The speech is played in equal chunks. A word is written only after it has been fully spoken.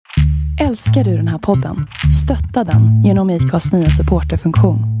Älskar du den här podden? Stötta den genom IKAs nya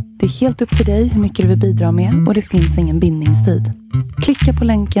supporterfunktion. Det är helt upp till dig hur mycket du vill bidra med och det finns ingen bindningstid. Klicka på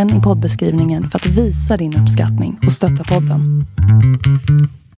länken i poddbeskrivningen för att visa din uppskattning och stötta podden.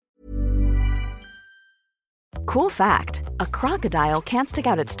 Cool fact, a crocodile can't stick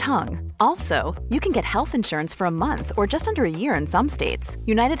out its tongue. Also, you can get health insurance for a month or just under a year in some states.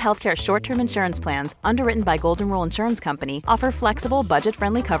 United Healthcare short-term insurance plans, underwritten by Golden Rule Insurance Company, offer flexible,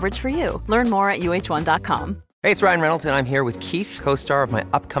 budget-friendly coverage for you. Learn more at uh1.com. Hey, it's Ryan Reynolds, and I'm here with Keith, co-star of my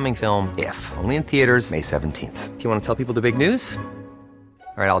upcoming film, If, only in theaters May 17th. Do you want to tell people the big news?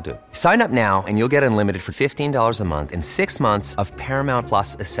 All right, I'll do it. Sign up now and you'll get unlimited for $15 a month and 6 months of Paramount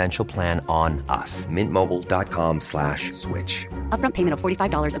Plus Essential Plan on us. MintMobile.com/switch. Upfront payment of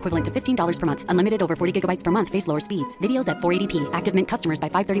 $45 equivalent to $15 per month. Unlimited over 40 gigabytes per month. Face lower speeds. Videos at 480p. Active Mint customers by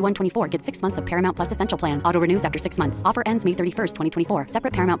 531.24 get 6 months of Paramount Plus Essential Plan. Auto renews after 6 months. Offer ends May 31st, 2024.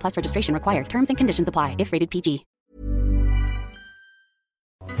 Separate Paramount Plus registration required. Terms and conditions apply if rated PG.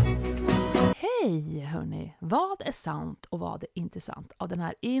 Hej hörni, vad är sant och vad är inte sant av den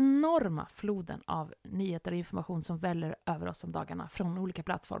här enorma floden av nyheter och information som väller över oss om dagarna från olika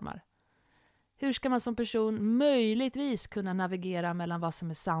plattformar? Hur ska man som person möjligtvis kunna navigera mellan vad som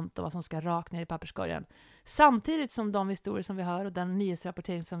är sant och vad som ska rakt ner i papperskorgen? Samtidigt som de historier som vi hör och den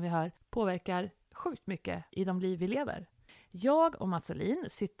nyhetsrapportering som vi hör påverkar sjukt mycket i de liv vi lever. Jag och Mats Olin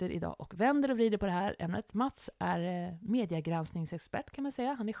sitter idag och vänder och vrider på det här ämnet. Mats är mediegranskningsexpert kan man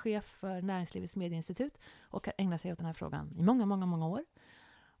säga. Han är chef för Näringslivets medieinstitut och har ägnat sig åt den här frågan i många år.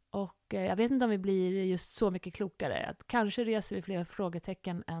 Och jag vet inte om vi blir just så mycket klokare. Att kanske reser vi fler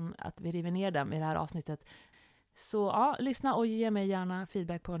frågetecken än att vi river ner dem i det här avsnittet. Så ja, lyssna och ge mig gärna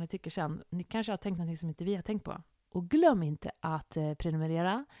feedback på vad ni tycker sen. Ni kanske har tänkt någonting som inte vi har tänkt på. Och glöm inte att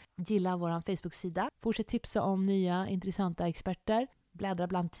prenumerera, gilla vår Facebook-sida, fortsätt tipsa om nya intressanta experter, bläddra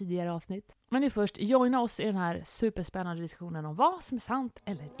bland tidigare avsnitt. Men nu först, joina oss i den här superspännande diskussionen om vad som är sant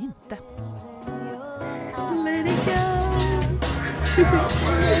eller inte. Let it go.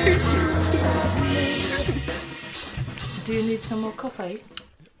 Do you need some more coffee?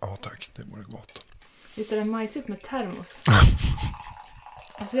 Ja tack, det vore gott. Lite det majsigt med termos.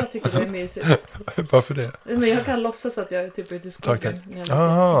 Alltså jag tycker det är mysigt. Varför det? Men jag kan låtsas att jag är typ ute i skogen.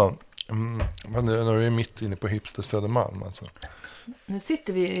 Jaha. Men när du är mitt inne på hipster Södermalm alltså. Nu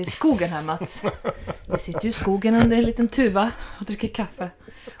sitter vi i skogen här Mats. Vi sitter ju i skogen under en liten tuva och dricker kaffe.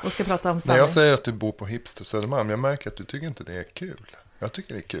 Och ska prata om sanning. När jag säger att du bor på hipster Södermalm, jag märker att du tycker inte det är kul. Jag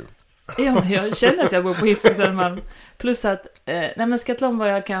tycker det är kul. Ja, men jag känner att jag bor på hipster Södermalm. Plus att, nej men ska jag tala om vad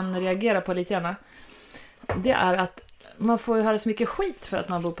jag kan reagera på lite grann. Det är att man får ju höra så mycket skit för att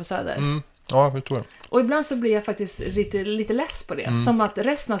man bor på Söder. Ja, jag förstår. Och ibland så blir jag faktiskt lite less på det. Som att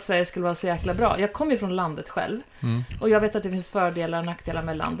resten av Sverige skulle vara så jäkla bra. Jag kommer ju från landet själv. Och jag vet att det finns fördelar och nackdelar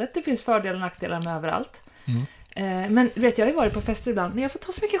med landet. Det finns fördelar och nackdelar med överallt. Men vet jag har ju varit på fester ibland när jag får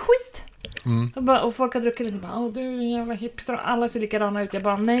ta så mycket skit. Och folk har druckit lite och bara, du är en jävla hipster, alla ser likadana ut. Jag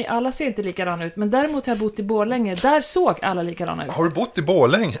bara, nej, alla ser inte likadana ut. Men däremot har jag bott i Borlänge, där såg alla likadana ut. Har du bott i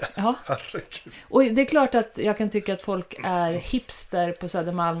Borlänge? Ja. Herregud. Och det är klart att jag kan tycka att folk är hipster på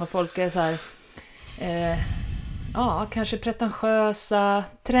Södermalm och folk är så här, kanske pretentiösa,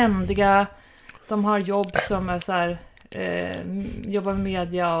 trendiga. De har jobb som är så här, jobbar med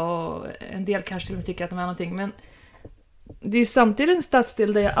media och en del kanske till och med tycker att de är någonting. Men det är samtidigt en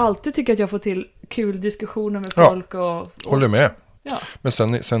stadsdel där jag alltid tycker att jag får till kul diskussioner med folk. Och håller med. Ja. Men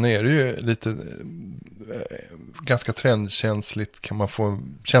sen är det ju lite ganska trendkänsligt kan man få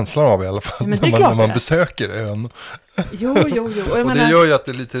känslan av i alla fall när man besöker ön. Jo. Och det gör ju att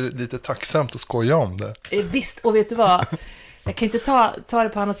det är lite tacksamt att skoja om det. Visst, och vet du vad? Jag kan inte ta det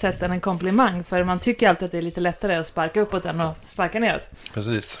på annat sätt än en komplimang, för man tycker alltid att det är lite lättare att sparka uppåt än att sparka neråt.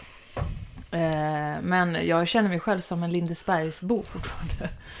 Precis. Men jag känner mig själv som en Lindesbergsbo fortfarande.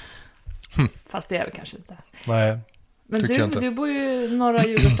 Fast det är jag kanske inte. Nej. Men du bor ju i norra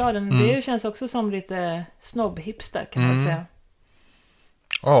Djurgårdsstaden. Det känns också som lite snobb-hipster kan man säga.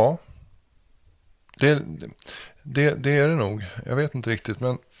 Ja. Det är det nog. Jag vet inte riktigt.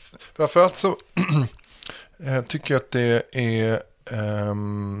 Men framförallt så tycker jag att det är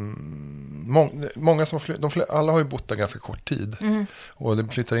många som alla har ju bott där ganska kort tid. Och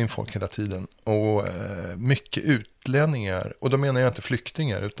det flyttar in folk hela tiden. Och mycket utlänningar. Och då menar jag inte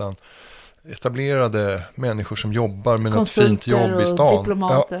flyktingar utan etablerade människor som jobbar med något fint jobb i stan.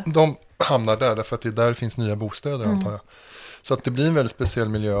 Ja, de hamnar där därför att det är där det finns nya bostäder antar jag. Så att det blir en väldigt speciell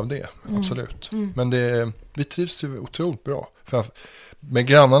miljö av det, absolut. Men vi trivs ju otroligt bra med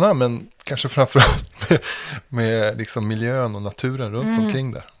grannarna, men kanske framförallt med liksom miljön och naturen runt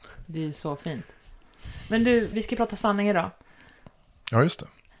omkring där. Det är ju så fint. Men du, vi ska prata sanning idag. Ja, just det.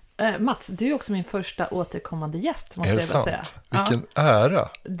 Mats, du är också min första återkommande gäst, måste jag bara säga. Vilken ära!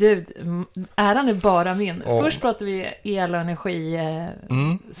 Du, äran är bara min. Först pratade vi el och energi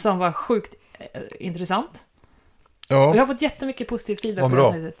som var sjukt intressant. Ja. Och jag har fått jättemycket positiv feedback på det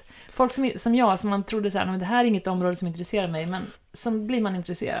avsnittet. Folk som jag, som man trodde så här, men det här är inget område som intresserar mig, men som blir man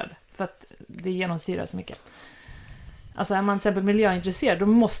intresserad för att det genomsyrar så mycket. Alltså är man till exempel miljöintresserad, då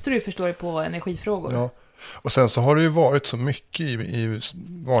måste du ju förstå dig på energifrågor. Ja. Och sen så har det ju varit så mycket i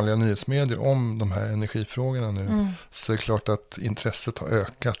vanliga nyhetsmedier om de här energifrågorna nu. Så det är klart att intresset har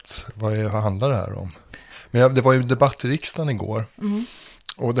ökat. Vad handlar det här om? Men det var ju debatt i riksdagen igår.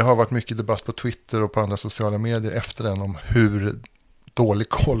 Och det har varit mycket debatt på Twitter och på andra sociala medier efter den om hur dålig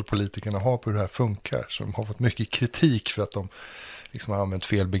koll politikerna har på hur det här funkar. Så de har fått mycket kritik för att de liksom har använt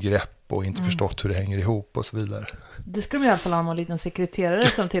fel begrepp och inte förstått hur det hänger ihop och så vidare. Det skulle de i alla fall ha någon liten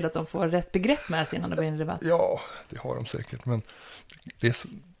sekreterare som till att de får rätt begrepp med sig innan det blir en debatt. Ja, det har de säkert, men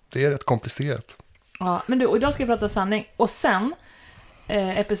det är rätt komplicerat. Ja, men du, och idag ska vi prata sanning. Och sen,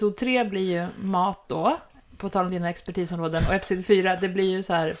 episod 3 blir ju mat då, på tal om dina expertisområden. Och episod 4, det blir ju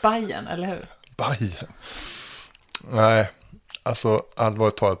så här Bajen, eller hur? Bajen? Nej, alltså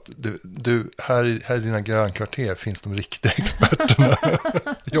allvarligt talat, du här i dina grannkvarter finns de riktiga experterna.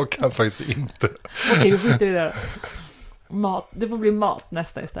 Jag kan faktiskt inte. Okej, vi skiter i det då. Mat, det får bli mat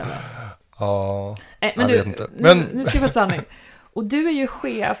nästa istället. Ja, men jag du, vet inte. Men nu ska vi få sanning. Och du är ju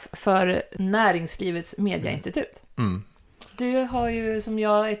chef för Näringslivets mediainstitut. Du har ju som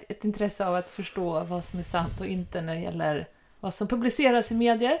jag ett intresse av att förstå vad som är sant och inte när det gäller vad som publiceras i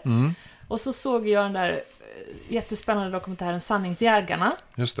medier. Och så såg jag den där jättespännande dokumentären Sanningsjägarna.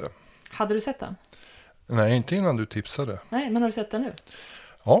 Just det. Hade du sett den? Nej, inte innan du tipsade. Nej, men har du sett den nu?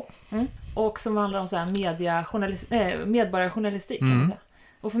 Ja. Och som handlar om så här medborgarjournalistik kan man säga.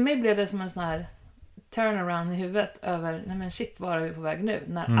 Och för mig blev det som en sån här turnaround i huvudet över, nej men shit, var är vi på väg nu?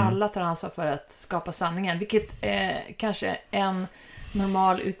 När alla tar ansvar för att skapa sanningen. Vilket är kanske en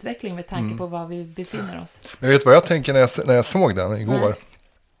normal utveckling med tanke på var vi befinner oss. Jag vet vad jag tänker när jag såg den igår.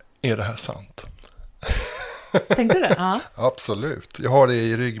 Nej. Är det här sant? Tänkte du det? Ja. Absolut. Jag har det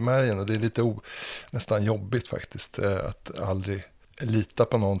i ryggmärgen och det är lite nästan jobbigt faktiskt att aldrig lita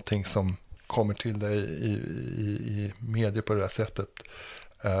på någonting som kommer till dig i medier på det här sättet.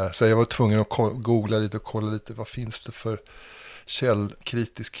 Så jag var tvungen att googla lite och kolla lite vad finns det för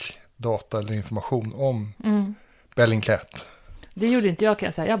källkritisk data eller information om Bellingcat. Det gjorde inte jag, kan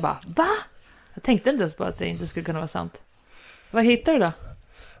jag säga. Jag bara, va? Jag tänkte inte ens på att det inte skulle kunna vara sant. Vad hittade du då?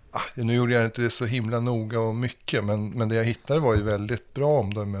 Nu gjorde jag inte det så himla noga och mycket, men det jag hittade var ju väldigt bra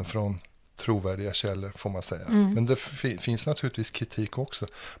omdömen från trovärdiga källor, får man säga. Men det finns naturligtvis kritik också.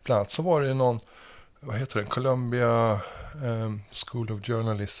 Bland annat så var det någon, vad heter det, Columbia School of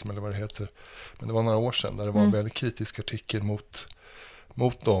Journalism eller vad det heter. Men det var några år sedan där det var en väldigt kritisk artikel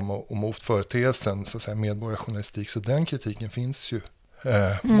mot dem och mot företeelsen, så att säga, medborgarjournalistik. Så den kritiken finns ju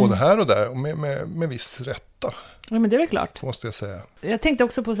både här och där och med viss rätta. Ja, men det är väl klart. Måste jag säga. Jag tänkte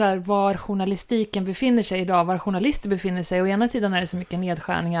också på så här, var journalistiken befinner sig idag, var journalister befinner sig. Å ena sidan är det så mycket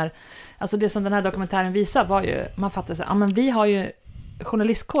nedskärningar. Alltså det som den här dokumentären visar var ju, man fattar så här, men vi har ju,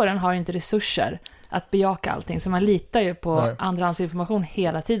 journalistkåren har inte resurser att bejaka allting. Så man litar ju på andrahandsinformation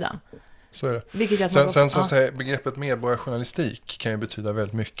hela tiden. Så är det. Vilket sen så säger begreppet medborgarjournalistik kan ju betyda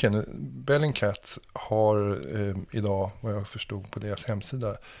väldigt mycket. Bellingcat har idag, vad jag förstod på deras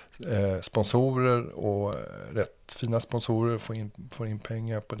hemsida, sponsorer och rätt fina sponsorer, får in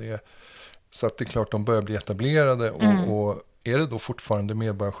pengar på det. Så att det är klart de börjar bli etablerade och är det då fortfarande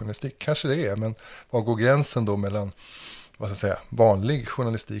medborgarjournalistik? Kanske det är, men var går gränsen då mellan, vad ska jag säga, vanlig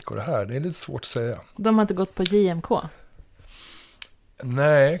journalistik och det här? Det är lite svårt att säga. De har inte gått på JMK?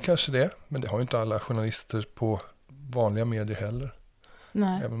 Nej, kanske det. Men det har ju inte alla journalister på vanliga medier heller.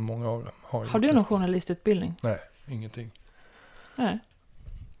 Nej. Även många av dem har. Har du någon journalistutbildning? Nej, ingenting. Nej.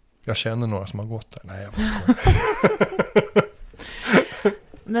 Jag känner några som har gått där. Nej, jag bara skojar.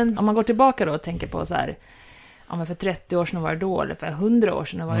 Men om man går tillbaka då och tänker på så här, ja, men för 30 år sedan var det då, eller för 100 år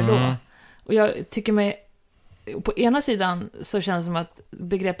sedan var det då. Och jag tycker mig, på ena sidan så känns det som att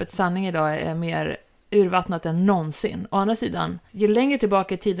begreppet sanning idag är mer urvattnat än någonsin. Å andra sidan, ju längre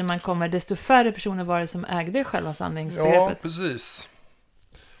tillbaka i tiden man kommer, desto färre personer var det som ägde själva sanningsbegreppet. Ja, precis.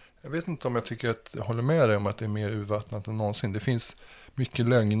 Jag vet inte om jag tycker att jag håller med dig om att det är mer urvattnat än någonsin. Det finns mycket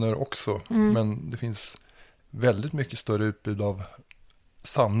lögner också, men det finns väldigt mycket större utbud av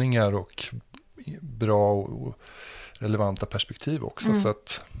sanningar och bra och relevanta perspektiv också. Så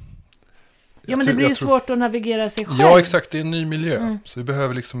att ja, men det blir ju svårt att navigera sig själv. Ja, exakt. Det är en ny miljö. Så vi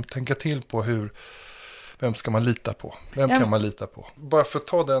behöver liksom tänka till på vem ska man lita på? Vem kan man lita på? Bara för att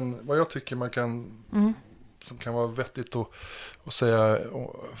ta den, vad jag tycker man kan som kan vara vettigt att säga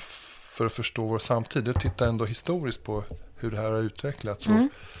för att förstå vår samtid. Jag tittar ändå historiskt på hur det här har utvecklats. Och,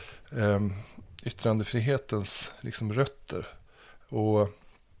 yttrandefrihetens liksom rötter. Och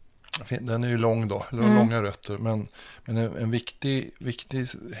den är ju lång då, långa rötter. Men en viktig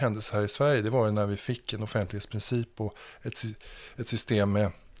händelse här i Sverige, det var ju när vi fick en offentlighetsprincip och ett system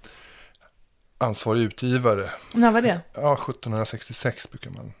med ansvarig utgivare. När var det? Ja, 1766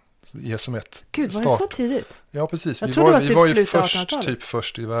 brukar man ge som ett Gud, var start. det så tidigt? Ja, precis. Jag Vi var ju först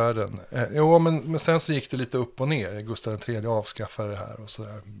först i världen. Men sen så gick det lite upp och ner. Gustav III avskaffade det här och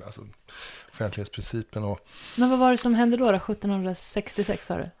sådär. Alltså offentlighetsprincipen. Men vad var det som hände då 1766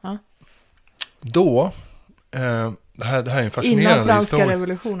 sa du? Ja. Då, det här är en fascinerande Innan franska historia.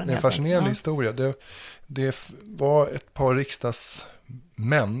 revolutionen. Det är en fascinerande historia. Det var ett par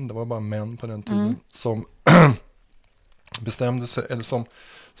riksdagsmän, det var bara män på den tiden, som bestämde sig, eller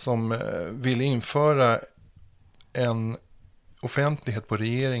som ville införa en offentlighet på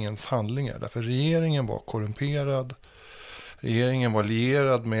regeringens handlingar. Därför regeringen var korrumperad. Regeringen var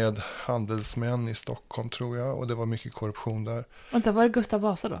lierad med handelsmän i Stockholm, tror jag. Och det var mycket korruption där. Vänta, var det Gustav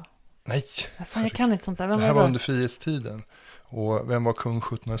Vasa då? Nej. Fan, jag kan inte sånt där. Det här var under frihetstiden. Och vem var kung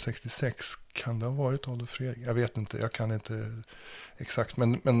 1766? Kan det ha varit Adolf Fredrik? Jag vet inte, jag kan inte exakt.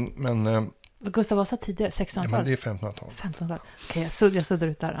 Men Gustav Vasa tidigare, 1600-talet? Ja, men det är 1500-talet. 1500-talet. Okej, jag suddar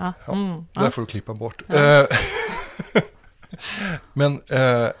ut där. Ja. Där får du klippa bort. Ja. Men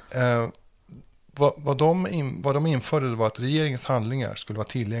vad de införde var att regeringens handlingar skulle vara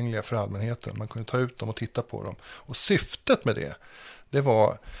tillgängliga för allmänheten. Man kunde ta ut dem och titta på dem. Och syftet med det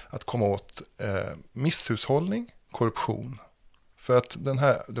var att komma åt misshushållning, korruption. För att den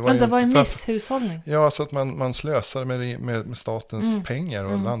här... Det var en misshushållning? Ja, så att man slösar med statens pengar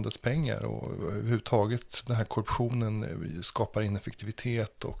och landets pengar. Och överhuvudtaget den här korruptionen skapar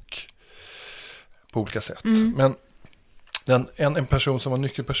ineffektivitet och på olika sätt. Men en person som var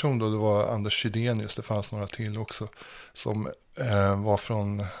nyckelperson då, det var Anders Chydenius, det fanns några till också, som han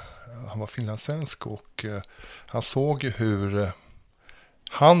var finlandssvensk och han såg ju hur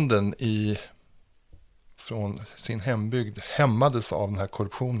handeln från sin hembygd hämmades av den här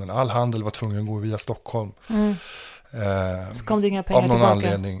korruptionen. All handel var tvungen att gå via Stockholm. Så kom det inga pengar av någon tillbaka.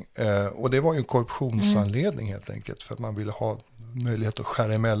 anledning. Och det var ju en korruptionsanledning helt enkelt. För att man ville ha möjlighet att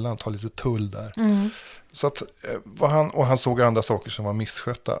skära emellan, ta lite tull där. Så att, han såg andra saker som var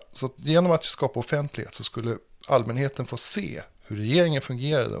misskötta. Så att genom att skapa offentlighet så skulle allmänheten få se hur regeringen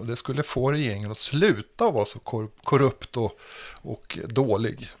fungerade. Och det skulle få regeringen att sluta vara så korrupt och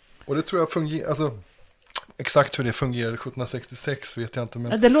dålig. Och det tror jag fungerar... Alltså, exakt hur det fungerade 1766 vet jag inte.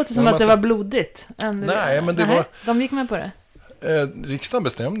 Men det låter som att det var blodigt. Nej, men det var... De gick med på det? Riksdagen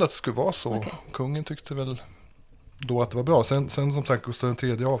bestämde att det skulle vara så. Okay. Kungen tyckte väl då att det var bra. Sen som sagt Gustav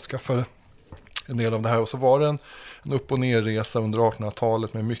III avskaffade en del av det här. Och så var det en upp- och nerresa under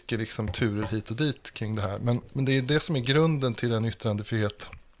 1800-talet med mycket liksom turer hit och dit kring det här. Men det är det som är grunden till den yttrandefrihet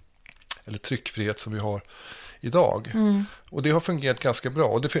eller tryckfrihet som vi har idag. Och det har fungerat ganska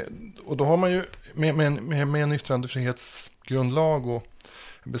bra. Och då har man ju med en yttrandefrihetsgrundlag och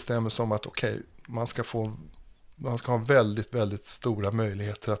en bestämmelse om att man ska ha väldigt, väldigt stora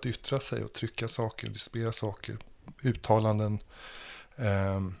möjligheter att yttra sig och trycka saker, distribuera saker, uttalanden,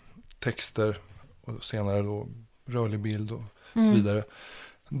 texter och senare då rörlig bild och så vidare.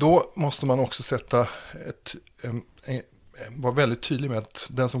 Då måste man också vara väldigt tydlig med att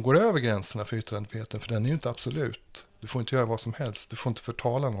den som går över gränserna för yttrandefriheten, för den är ju inte absolut. Du får inte göra vad som helst. Du får inte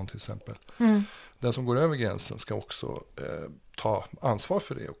förtala någon till exempel. Den som går över gränsen ska också ta ansvar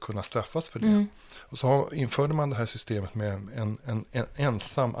för det och kunna straffas för det. Och så införde man det här systemet med en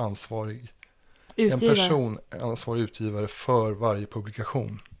ensam ansvarig utgivare. En person ansvarig utgivare för varje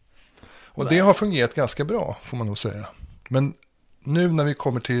publikation. Och det har fungerat ganska bra, får man nog säga. Men nu när vi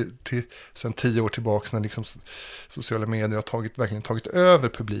kommer till sen 10 år tillbaka när liksom sociala medier har verkligen tagit över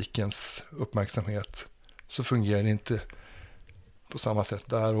publikens uppmärksamhet, så fungerar det inte på samma sätt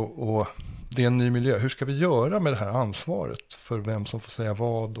där. Och det är en ny miljö. Hur ska vi göra med det här ansvaret för vem som får säga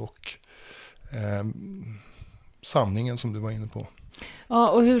vad och sanningen som du var inne på? Ja,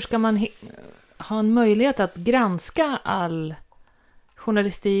 och hur ska man ha en möjlighet att granska all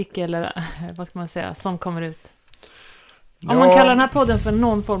journalistik eller vad ska man säga som kommer ut? Om man kallar den här podden för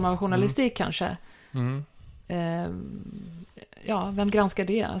någon form av journalistik kanske. Vem granskar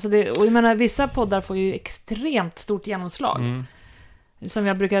det? Alltså och jag menar, vissa poddar får ju extremt stort genomslag. Som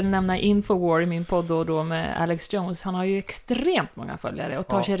jag brukar nämna Infowar i min podd då med Alex Jones. Han har ju extremt många följare och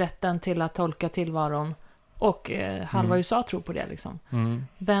tar sig rätten till att tolka tillvaron. Och halva USA tror på det liksom.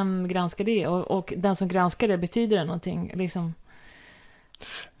 Vem granskar det? Och den som granskar det, betyder det någonting liksom?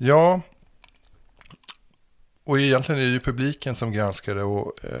 Ja, Och egentligen är det ju publiken som granskar det,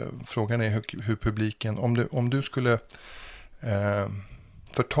 och frågan är hur publiken, om du skulle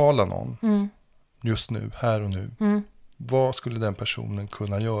förtala någon just nu, här och nu, vad skulle den personen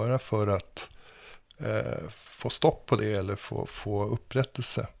kunna göra för att få stopp på det eller få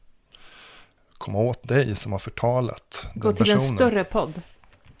upprättelse? Komma åt dig som har förtalat den personen. Gå till en större podd?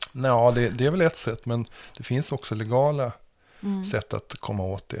 Ja, det är väl ett sätt, men det finns också legala sätt att komma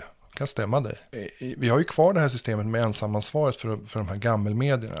åt det. Kan stämma dig. Vi har ju kvar det här systemet med ensamansvaret för de här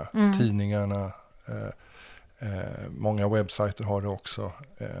gammelmedierna. Tidningarna, många webbsajter har det också,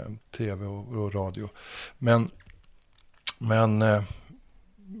 tv och radio. Men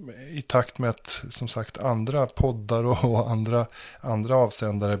i takt med att, som sagt, andra poddar och andra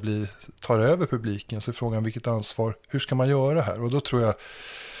avsändare tar över publiken, så är frågan vilket ansvar, hur ska man göra här? Och då tror jag,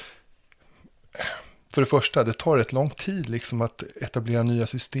 för det första, det tar rätt lång tid liksom att etablera nya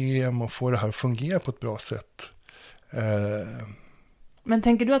system och få det här att fungera på ett bra sätt. Men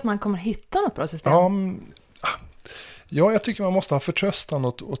tänker du att man kommer hitta något bra system? Ja, jag tycker man måste ha förtröstan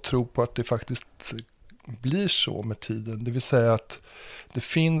och tro på att det faktiskt blir så med tiden. Det vill säga att det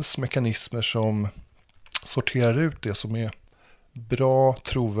finns mekanismer som sorterar ut det som är bra,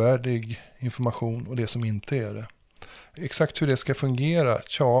 trovärdig information och det som inte är det. Exakt hur det ska fungera,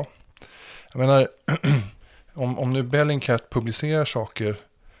 jag menar, om nu Bellingcat publicerar saker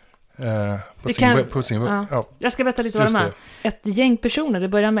på sin webb. Ja. Jag ska berätta lite vad de är. Ett gäng personer, det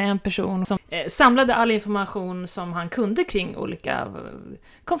börjar med en person som samlade all information som han kunde kring olika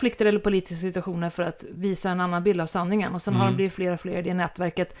konflikter eller politiska situationer för att visa en annan bild av sanningen. Och sen har det blivit fler och fler i det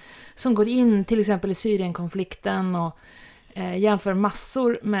nätverket som går in till exempel i Syrienkonflikten och jämför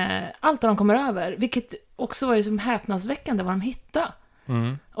massor med allt de kommer över. Vilket också var ju som häpnadsväckande vad de hittade.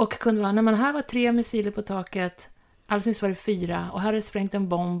 Och kunde vara, men här var 3 missiler på taket, alldeles var det 4, och här är det sprängt en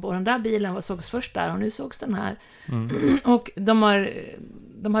bomb, och den där bilen sågs först där och nu sågs den här. Och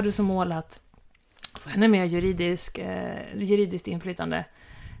de hade som mål att få ännu mer juridiskt inflytande,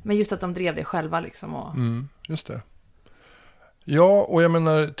 men just att de drev det själva liksom. Och... just det. Ja, och jag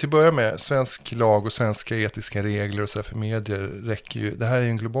menar, till att börja med, svensk lag och svenska etiska regler och så för medier räcker ju, det här är ju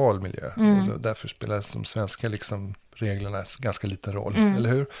en global miljö, och därför spelar de svenska liksom reglerna ganska liten roll, eller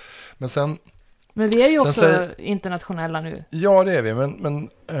hur? Men vi är ju också internationella nu. Ja, det är vi, men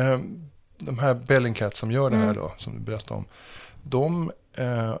de här Bellingcat som gör det här då, som du berättade om, de,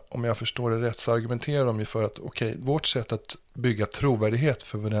 om jag förstår det rätt, så argumenterar de ju för att vårt sätt att bygga trovärdighet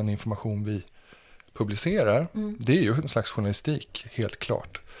för den information vi publicerar, det är ju en slags journalistik, helt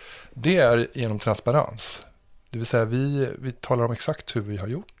klart. Det är genom transparens. Det vill säga vi talar om exakt hur vi har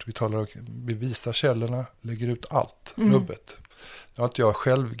gjort. Vi visar källorna, lägger ut allt, rubbet. Jag har inte jag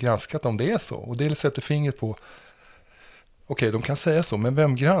själv granskat om det är så. Och det sätter fingret på, de kan säga så, men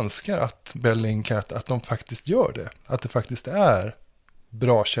vem granskar att Bellingcat, att de faktiskt gör det? Att det faktiskt är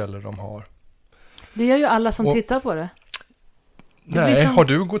bra källor de har. Det gör ju alla som tittar på det. Nej, har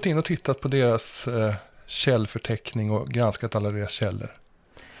du gått in och tittat på deras källförteckning och granskat alla deras källor?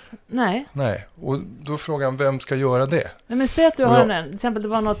 Nej. Och då är frågan, vem ska göra det? Men säg att du har till exempel det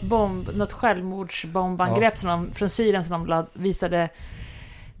var något självmordsbombangrepp från Syrien som de visade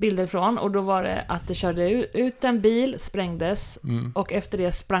bilder från, och då var det att det körde ut en bil, sprängdes, och efter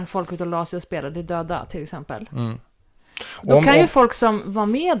det sprang folk ut och la sig och spelade döda till exempel. Då kan ju folk som var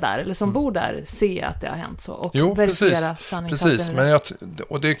med där eller som bor där se att det har hänt så och verifiera sanningen. Precis,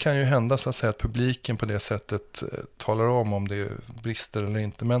 och det kan ju hända så att säga att publiken på det sättet talar om det brister eller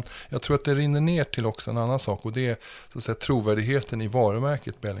inte, men jag tror att det rinner ner till också en annan sak, och det är så att säga trovärdigheten i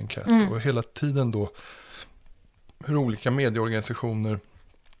varumärket Bellingcat, och hela tiden då hur olika medieorganisationer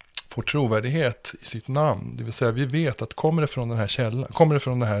får trovärdighet i sitt namn. Det vill säga vi vet att kommer det från den här källan, kommer det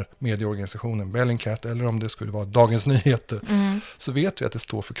från den här medieorganisationen Bellingcat, eller om det skulle vara Dagens Nyheter, så vet vi att det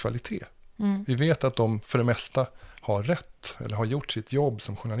står för kvalitet. Vi vet att de för det mesta har rätt eller har gjort sitt jobb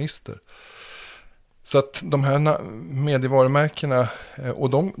som journalister. Så att de här medievarumärkena, och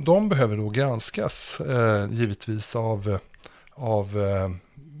de behöver då granskas givetvis av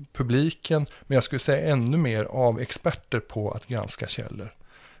publiken, men jag skulle säga ännu mer av experter på att granska källor.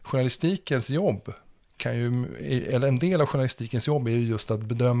 Journalistikens jobb eller en del av journalistikens jobb är ju just att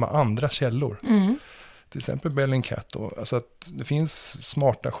bedöma andra källor. Till exempel Bellingcat då. Alltså att det finns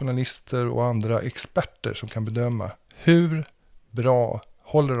smarta journalister och andra experter som kan bedöma hur bra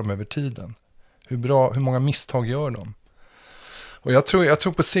håller de över tiden. Hur många misstag gör de? Och jag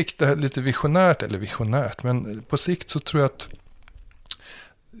tror på sikt, det här är lite visionärt, men på sikt så tror jag att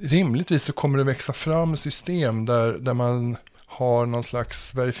rimligtvis så kommer det växa fram system där man har någon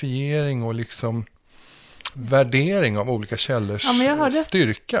slags verifiering och liksom värdering av olika källors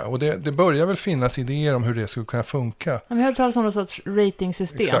styrka. Och det börjar väl finnas idéer om hur det skulle kunna funka. Ja, vi hörde talas om någon sorts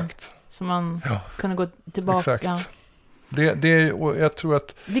ratingsystem. Exakt. Som man kunde gå tillbaka. Exakt. Och jag tror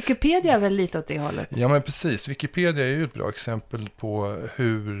att Wikipedia är väl lite åt det hållet? Ja, men precis. Wikipedia är ju ett bra exempel på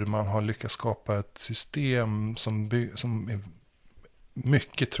hur man har lyckats skapa ett system som är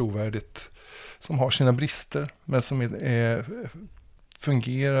mycket trovärdigt, som har sina brister, men som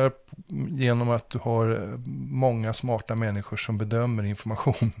fungerar genom att du har många smarta människor som bedömer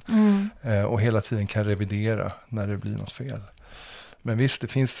information och hela tiden kan revidera när det blir något fel. Men visst, det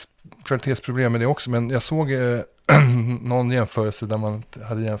finns kvalitetsproblem med det också, men jag såg någon jämförelse där man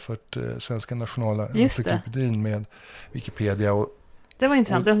hade jämfört Svenska nationella encyklopedin med Wikipedia. Och, det var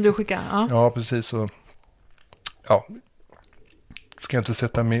intressant, den som du skickade. Ja, precis. Och, ska jag inte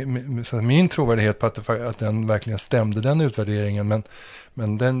sätta min trovärdighet på att den verkligen stämde, den utvärderingen,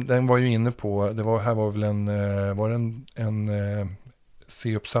 men den var ju inne på, här var väl en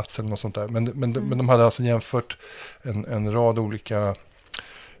C-uppsats eller något sånt där, men de hade alltså jämfört en rad olika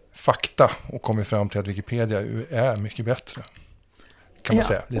fakta och kommit fram till att Wikipedia är mycket bättre, kan man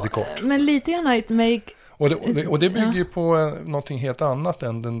säga, lite kort. Men lite grann och det bygger ju på någonting helt annat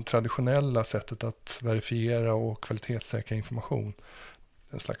än den traditionella sättet att verifiera och kvalitetssäkra information.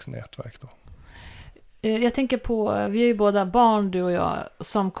 En slags nätverk då. Jag tänker på, vi är ju båda barn, du och jag,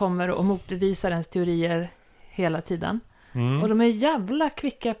 som kommer och motbevisar ens teorier hela tiden. Och de är jävla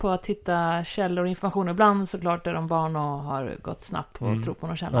kvicka på att hitta källor och information. Ibland såklart är de barn och har gått snabbt och tror på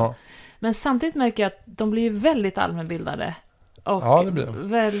någon källa. Ja. Men samtidigt märker jag att de blir väldigt allmänbildade. Och det blir de.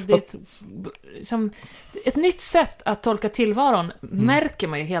 Väldigt, som ett nytt sätt att tolka tillvaron märker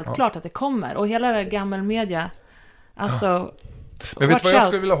man ju helt klart att det kommer. Och hela det här gammelmedia, alltså... Men vet du vad jag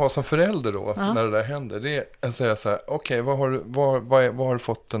skulle vilja ha som förälder då, när det där händer? Det är att säga så här, okej, var har du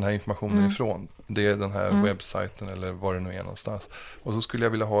fått den här informationen ifrån? Det är den här webbsajten eller var det nu är någonstans. Och så skulle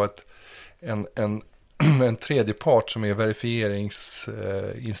jag vilja ha en tredje part som är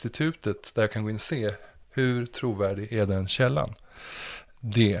verifieringsinstitutet, där jag kan gå in och se hur trovärdig är den källan.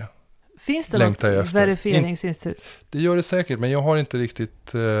 Finns det något verifieringsinstitut? Det gör det säkert, men jag har inte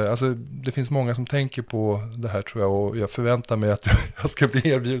riktigt... det finns många som tänker på det här, tror jag, och jag förväntar mig att jag ska bli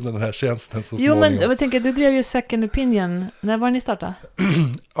erbjuden den här tjänsten så småningom. Men jag tänker, du drev ju Second Opinion. När var ni startade?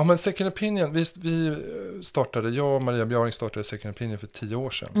 Ja, men Second Opinion, vi startade, jag och Maria Bjarring startade Second Opinion för 10 år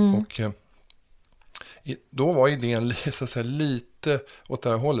sedan. Och då var idén så att säga, lite åt det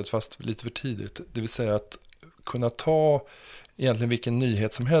här hållet, fast lite för tidigt. Det vill säga att kunna ta egentligen vilken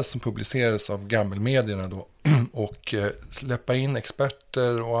nyhet som helst som publiceras av gammelmedierna då och släppa in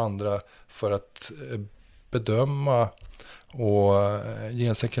experter och andra för att bedöma och ge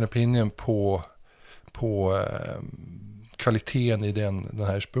en second opinion på kvaliteten i den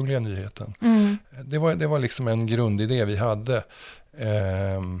här ursprungliga nyheten. Det var liksom en grundidé vi hade,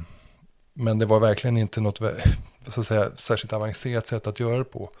 men det var verkligen inte något så att säga, särskilt avancerat sätt att göra det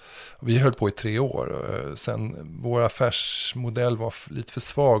på. Vi höll på i 3 år. Sen vår affärsmodell var lite för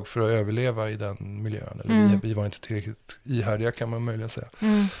svag för att överleva i den miljön. Eller vi var inte tillräckligt ihärdiga, kan man möjligen säga.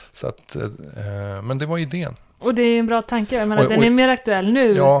 Så att, men det var idén. Och det är en bra tanke. Jag menar, den är mer aktuell nu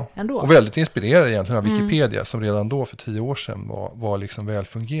ändå. Och väldigt inspirerad egentligen av Wikipedia, som redan då för 10 år sedan var liksom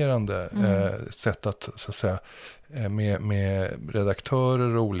välfungerande sätt att, så att säga, med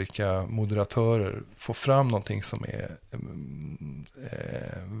redaktörer och olika moderatörer få fram någonting som är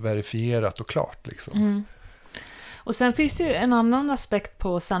verifierat och klart. Liksom. Och sen finns det ju en annan aspekt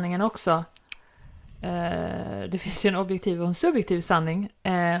på sanningen också. Det finns ju en objektiv och en subjektiv sanning.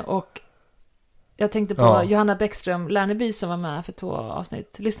 Och jag tänkte på Johanna Bäckström Lärneby som var med för 2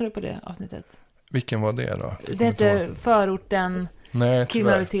 avsnitt. Lyssnar du på det avsnittet? Vilken var det då? Det heter Förorten,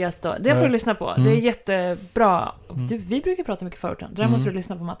 kriminalitet. Det får du lyssna på. Det är jättebra. Vi brukar prata mycket förorten. Det där måste du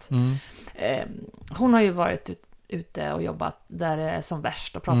lyssna på, Mats. Hon har ju varit ute och jobbat där det är som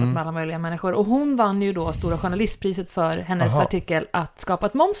värst och pratat med alla möjliga människor. Och hon vann ju då Stora journalistpriset för hennes artikel Att skapa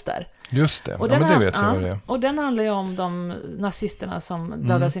ett monster. Just det, men det vet jag vad det är. Och den handlar ju om de nazisterna som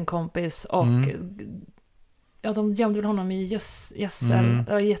dödade sin kompis och de gömde väl honom i gödsel.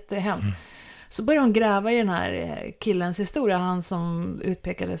 Det var jättehemskt. Så började hon gräva i den här killens historia, han som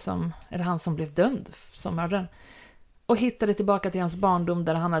utpekades som, eller han som blev dömd som mördaren. Och hittade tillbaka till hans barndom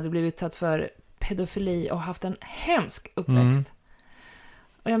där han hade blivit utsatt för pedofili och haft en hemsk uppväxt.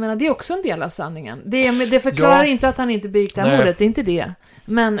 Och jag menar, det är också en del av sanningen. Det förklarar inte att han inte begick det här mordet, det är inte det.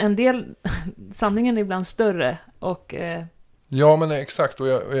 Men en del, sanningen är ibland större och... Ja, men exakt. Och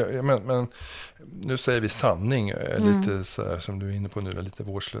men nu säger vi sanning, lite så här, som du är inne på nu, är lite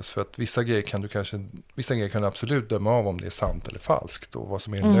vårdslös. För att vissa grejer kan du absolut döma av om det är sant eller falskt. Och vad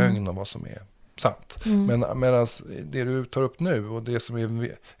som är lögn och vad som är sant. Men medan det du tar upp nu och det som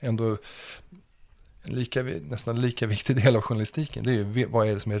är ändå nästan lika viktig del av journalistiken, det är ju vad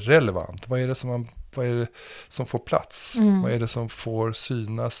är det som är relevant? Vad är det som får plats? Vad är det som får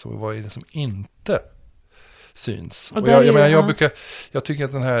synas och vad är det som inte syns? Och jag tycker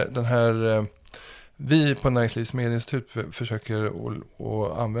att den här vi på Näringslivs medieinstitut försöker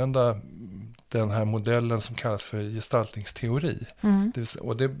att använda den här modellen som kallas för gestaltningsteori.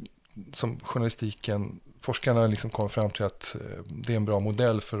 Och det som journalistiken, forskarna liksom kom fram till att det är en bra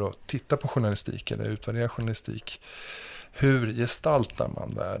modell för att titta på journalistik eller utvärdera journalistik. Hur gestaltar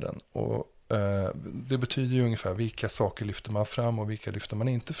man världen? Och det betyder ju ungefär vilka saker lyfter man fram och vilka lyfter man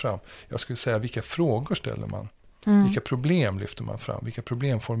inte fram. Jag skulle säga vilka frågor ställer man? Vilka problem lyfter man fram? Vilka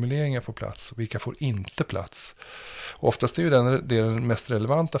problemformuleringar får plats och vilka får inte plats? Och oftast är ju det är den mest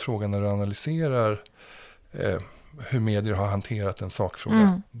relevanta frågan när du analyserar hur medier har hanterat en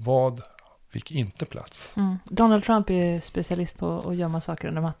sakfråga. Vad fick inte plats? Donald Trump är specialist på att gömma saker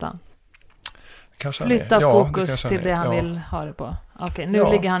under mattan. Kanske flytta fokus till det han vill ha det på. Okej, nu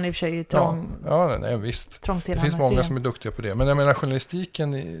ligger han i och för sig i trång. Ja, nej, visst. Trång till det finns många som är duktiga på det. Men jag menar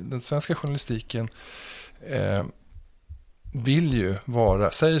journalistiken, den svenska journalistiken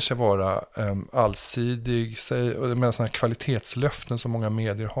säger sig vara allsidig, med sådana här kvalitetslöften som många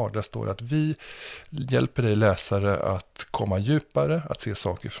medier har. Där står att vi hjälper dig läsare att komma djupare, att se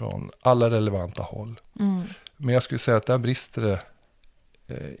saker från alla relevanta håll. Men jag skulle säga att där brister det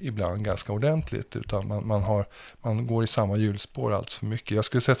ibland ganska ordentligt, utan man går i samma hjulspår allt för mycket. Jag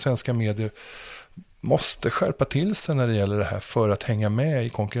skulle säga att svenska medier måste skärpa till sig när det gäller det här för att hänga med i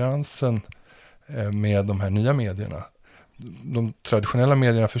konkurrensen med de här nya medierna. De traditionella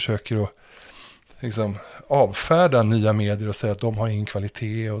medierna försöker att liksom avfärda nya medier och säga att de har ingen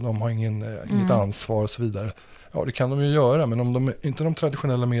kvalitet och de har inget ansvar och så vidare. Ja, det kan de ju göra, men om inte de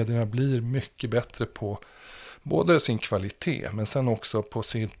traditionella medierna blir mycket bättre på både sin kvalitet men sen också på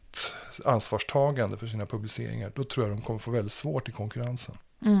sitt ansvarstagande för sina publiceringar, då tror jag de kommer få väldigt svårt i konkurrensen.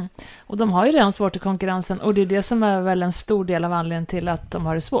 Och de har ju redan svårt i konkurrensen, och det är det som är väl en stor del av anledningen till att de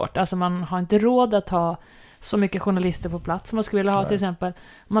har det svårt. Alltså man har inte råd att ha så mycket journalister på plats som man skulle vilja ha. Till exempel.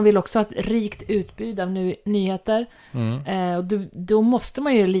 Man vill också ha ett rikt utbud av nyheter. Och då måste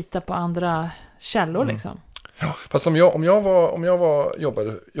man ju lita på andra källor liksom. Ja, fast om jag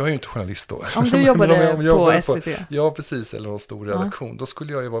jobbade, jag är ju inte journalist då. Om du jobbade på SVT. Ja, precis, eller någon stor redaktion. Då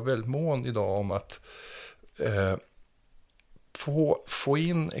skulle jag ju vara väldigt mån idag om att få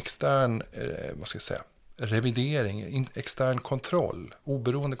in extern, revidering, extern kontroll,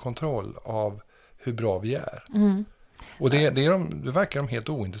 oberoende kontroll av hur bra vi är. Och det verkar de helt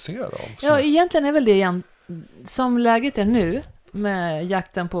ointresserade av. Ja, egentligen är väl det igen, som läget är nu med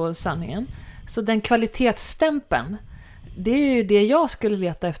jakten på sanningen. Så den kvalitetsstämpeln, det är ju det jag skulle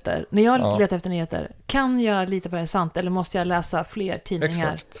leta efter. När jag letar efter nyheter, kan jag lita på det är sant eller måste jag läsa fler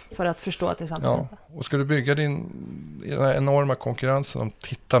tidningar för att förstå att det är sant? Ja, och ska du bygga den här enorma konkurrensen om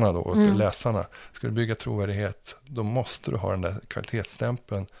tittarna då, och läsarna, ska du bygga trovärdighet, då måste du ha den där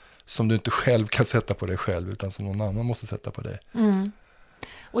kvalitetsstämpeln som du inte själv kan sätta på dig själv, utan som någon annan måste sätta på dig.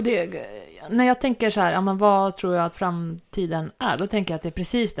 Och när jag tänker så här, men vad tror jag att framtiden är? Då tänker jag att det är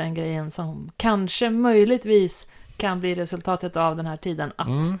precis den grejen som kanske möjligtvis kan bli resultatet av den här tiden.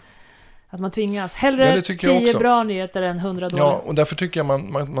 Att man tvingas hellre 10 bra nyheter än 100 dåliga. Ja, och därför tycker jag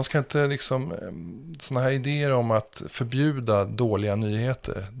man ska inte liksom såna här idéer om att förbjuda dåliga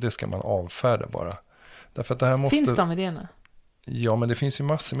nyheter, det ska man avfärda bara. Därför att det här Finns de idéerna? Ja, men det finns ju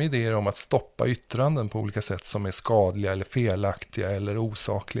massor med idéer om att stoppa yttranden på olika sätt som är skadliga eller felaktiga eller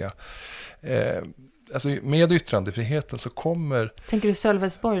osakliga. Alltså med yttrandefriheten så kommer... Tänker du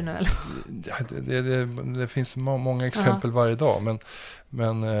Sölvesborg nu eller? Det finns många exempel varje dag,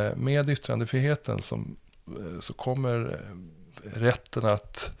 men med yttrandefriheten så kommer rätten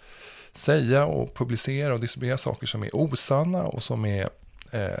att säga och publicera och distribuera saker som är osanna och som är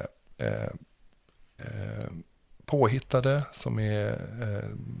påhittade, som är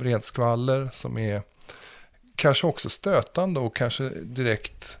rent skvaller, som är kanske också stötande och kanske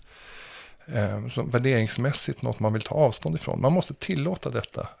direkt värderingsmässigt något man vill ta avstånd ifrån. Man måste tillåta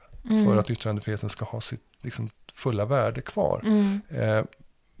detta för att yttrandefriheten ska ha sitt liksom, fulla värde kvar.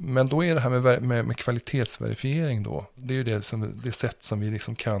 Men då är det här med kvalitetsverifiering då, det är ju det sätt som vi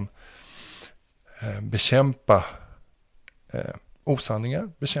liksom kan bekämpa osanningar,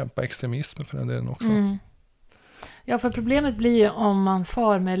 bekämpa extremism för den delen också. Ja, för problemet blir ju om man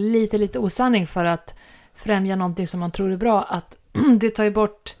far med lite osanning för att främja någonting som man tror är bra, att det tar ju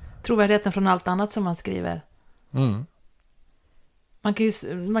bort trovärdigheten från allt annat som man skriver. Man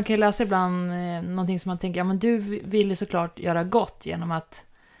kan ju läsa ibland någonting som man tänker, ja men du vill ju såklart göra gott genom att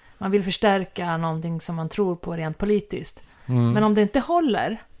Man vill förstärka någonting som man tror på rent politiskt. Men om det inte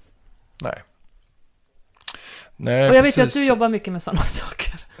håller... Nej, och jag vet ju att du jobbar mycket med sådana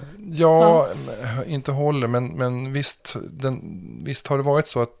saker. Ja, inte håller, men visst har det varit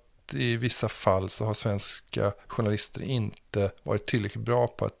så att i vissa fall så har svenska journalister inte varit tillräckligt bra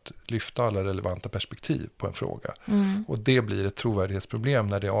på att lyfta alla relevanta perspektiv på en fråga. Och det blir ett trovärdighetsproblem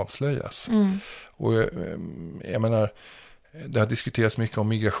när det avslöjas. Och jag menar, det har diskuterats mycket om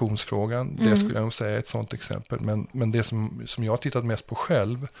migrationsfrågan. Det skulle jag nog säga är ett sådant exempel. Men det som jag har tittat mest på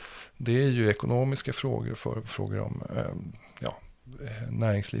själv, det är ju ekonomiska frågor, frågor om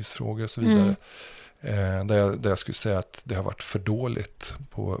näringslivsfrågor och så vidare. Där jag skulle säga att det har varit för dåligt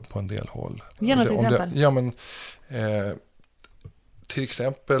på en del håll. Ge något exempel. Till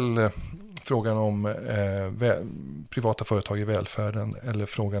exempel frågan om privata företag i välfärden, eller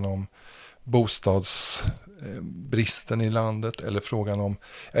frågan om bostadsbristen i landet, eller frågan om...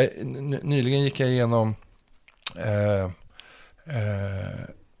 Nyligen gick jag igenom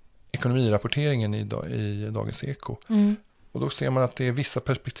ekonomirapporteringen i Dagens Eko. Och då ser man att det är vissa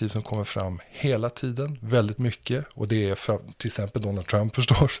perspektiv som kommer fram hela tiden, väldigt mycket. Och det är till exempel Donald Trump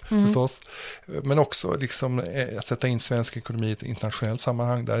förstås. Men också liksom, att sätta in svensk ekonomi i ett internationellt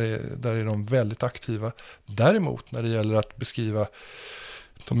sammanhang, där är de väldigt aktiva. Däremot när det gäller att beskriva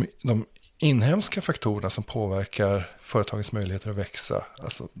de inhemska faktorerna som påverkar företagens möjligheter att växa,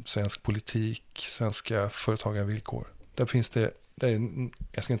 alltså svensk politik, svenska företagarvillkor, där finns det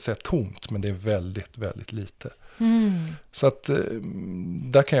jag ska inte säga tomt, men det är väldigt, väldigt lite. Så att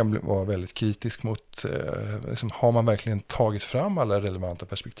där kan jag vara väldigt kritisk mot, liksom, har man verkligen tagit fram alla relevanta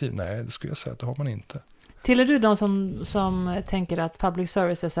perspektiv? Nej, det skulle jag säga att det har man inte. Tillhör du de som tänker att public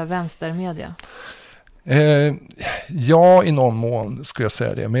service är så här vänstermedia? Ja, i någon mån skulle jag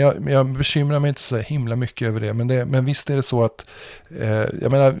säga det. Men jag bekymrar mig inte så himla mycket över det. Men visst är det så att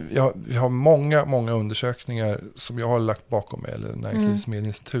jag menar, vi har många undersökningar som jag har lagt bakom mig, eller Näringslivets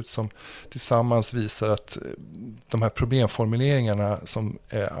medieinstitut, som tillsammans visar att de här problemformuleringarna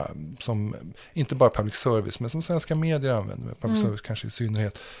som inte bara public service, men som svenska medier använder, med public service kanske i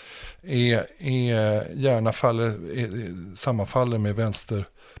synnerhet, är gärna sammanfaller med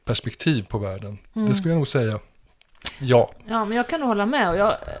vänsterperspektiv på världen. Det skulle jag nog säga. Ja, men jag kan nog hålla med. Och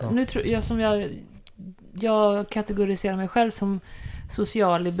jag kategoriserar mig själv som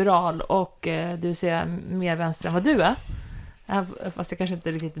socialliberal, och du ser mer vänster än vad du är. Fast jag kanske inte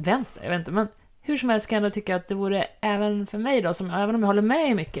är riktigt vänster, jag vet inte. Men hur som helst kan jag ändå tycka att det vore även för mig då, även om jag håller med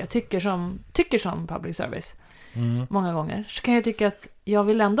i mycket, jag tycker som public service många gånger, så kan jag tycka att jag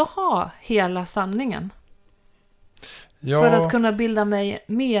vill ändå ha hela sanningen. Ja. För att kunna bilda mig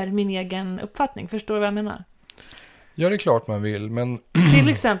mer min egen uppfattning. Förstår du vad jag menar? Ja, det är klart man vill, men... Till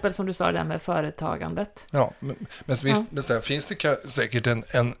exempel som du sa där med företagandet. Ja, men visst finns det säkert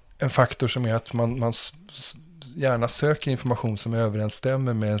en faktor som är att man gärna söker information som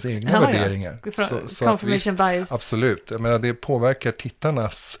överensstämmer med ens egna värderingar. Så confirmation bias. Absolut. Jag menar, det påverkar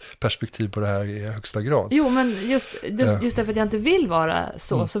tittarnas perspektiv på det här i högsta grad. Jo, men just därför att jag inte vill vara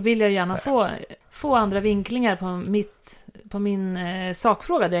så vill jag gärna få andra vinklingar på min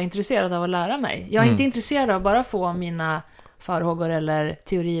sakfråga där jag är intresserad av att lära mig. Jag är inte intresserad av att bara få mina farhågor eller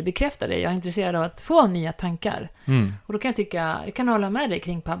teorier bekräftade. Jag är intresserad av att få nya tankar. Och då kan jag kan hålla med dig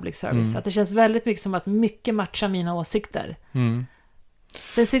kring public service. Att det känns väldigt mycket som att mycket matchar mina åsikter.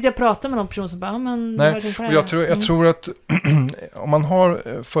 Sen sitter jag och pratar med någon person som bara, jag tror att om man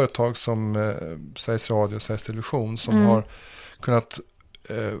har företag som Sveriges Radio och Sveriges Television som har kunnat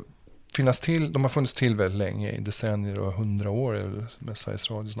finnas till, de har funnits till väldigt länge, i decennier och 100 år med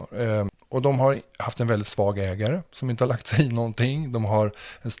Sveriges Radio snart. Och de har haft en väldigt svag ägare som inte har lagt sig i någonting. De har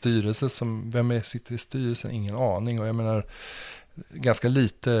en styrelse vem sitter i styrelsen? Ingen aning. Och jag menar, ganska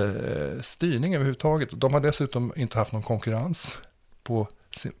lite styrning överhuvudtaget. De har dessutom inte haft någon konkurrens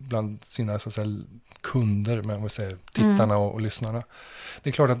bland sina så att säga, kunder, men vad säger, tittarna och lyssnarna. Det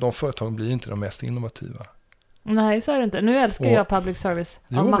är klart att de företagen blir inte de mest innovativa. Nej, så är det inte. Nu älskar jag public service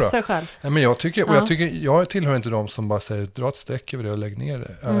av massor själv. Ja, men jag tillhör inte de som bara säger dra ett streck över det och lägg ner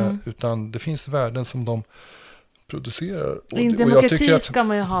det. Utan det finns värden som de producerar. I demokrati ska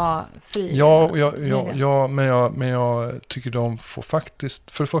man ju ha fri. Men jag tycker de får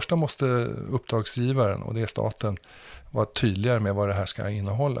faktiskt, för det första måste uppdragsgivaren, och det är staten, vara tydligare med vad det här ska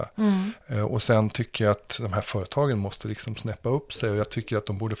innehålla. Och sen tycker jag att de här företagen måste liksom snäppa upp sig, och jag tycker att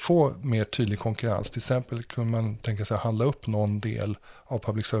de borde få mer tydlig konkurrens. Till exempel kunde man tänka sig att handla upp någon del av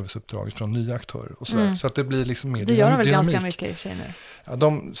public service-uppdraget från nya aktörer och sådär. Så att det blir liksom mer dynamik. Det gör väl ganska mycket i och för sig nu.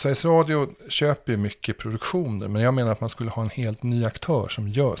 Ja, Sveriges Radio köper ju mycket produktioner, men jag menar att man skulle ha en helt ny aktör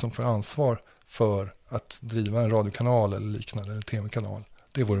som får ansvar för att driva en radiokanal eller liknande, eller tv-kanal.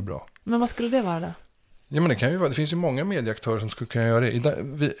 Det vore bra. Men vad skulle det vara då? Ja, men det kan ju vara. Det finns ju många medieaktörer som skulle kunna göra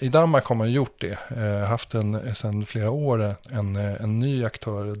det. I Danmark har man gjort det. Haft sedan flera år en ny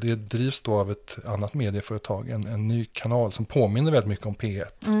aktör. Det drivs då av ett annat medieföretag. En ny kanal som påminner väldigt mycket om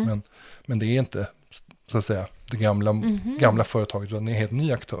P1. Men det är inte, så att säga, det gamla företaget, utan det är en helt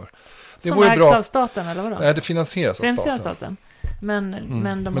ny aktör. Det som vore ägs bra. Av staten, eller vadå? Nej, det finansieras av staten.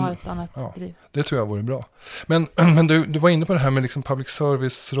 Men de har ett annat driv. Det tror jag vore bra. Men du var inne på det här med liksom public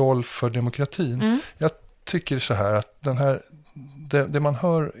service roll för demokratin. Jag tycker så här att det man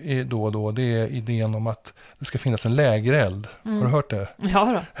hör då och då, det är idén om att det ska finnas en lägereld. Har du hört det? Ja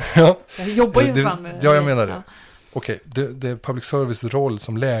då. Ja. Jag jobbar ju fan med det. Ja, jag menar det. Okej, det är public service roll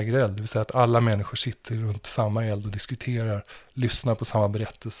som lägereld, det vill säga att alla människor sitter runt samma eld och diskuterar, lyssnar på samma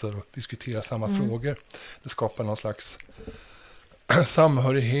berättelser och diskuterar samma frågor. Det skapar någon slags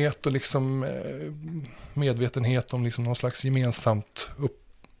samhörighet och liksom medvetenhet om liksom någon slags gemensamt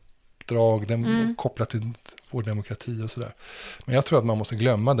uppdrag kopplat till vår demokrati och sådär. Men jag tror att man måste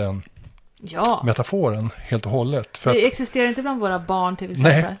glömma den metaforen helt och hållet. För det existerar inte bland våra barn till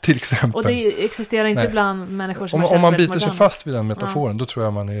exempel. Nej, till exempel. Och det existerar inte bland människor som om man biter sig fast vid den metaforen, då tror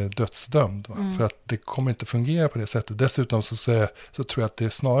jag man är dödsdömd. För att det kommer inte fungera på det sättet. Dessutom så tror jag att det är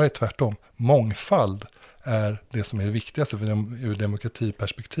snarare tvärtom. Mångfald är det som är det viktigaste ur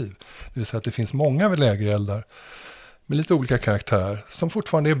demokratiperspektiv. Det vill säga att det finns många lägereldar med lite olika karaktär som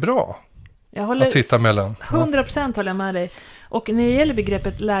fortfarande är bra att sitta mellan. 100% håller jag med dig. Och när det gäller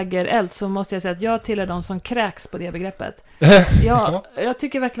begreppet lägereld så måste jag säga att jag tillhör de som kräks på det begreppet. Jag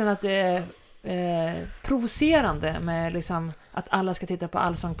tycker verkligen att det är provocerande med liksom att alla ska titta på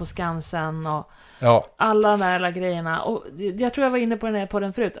Allsång på Skansen och alla de där alla grejerna. Och jag tror jag var inne på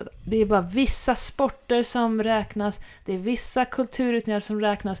den förut. Att det är bara vissa sporter som räknas. Det är vissa kulturyttringar som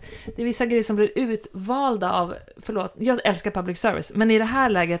räknas. Det är vissa grejer som blir utvalda av, jag älskar public service. Men i det här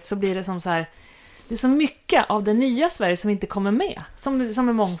läget så blir det som så här. Det är så mycket av det nya Sverige som inte kommer med. Som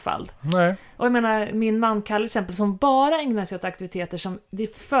är mångfald. Nej. Och jag menar, min man Kalle till exempel, som bara ägnar sig åt aktiviteter som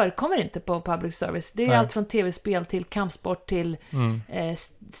det förekommer inte på public service. Det är allt från tv-spel till kampsport till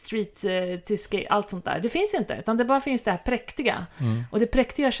street till skate, allt sånt där. Det finns inte, utan det bara finns det här präktiga. Och det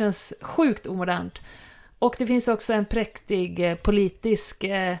präktiga känns sjukt omodernt. Och det finns också en präktig politisk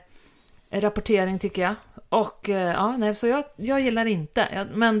rapportering tycker jag. Och så jag gillar inte.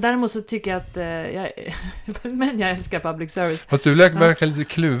 Men däremot så tycker jag att men jag älskar public service. Fast du verkar lite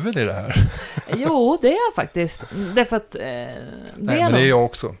kluven i det här. Jo, det är jag faktiskt. Därför att men det är jag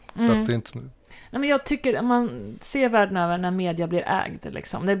också. Så att det är inte. Nej, men jag tycker att man ser världen över när media blir ägd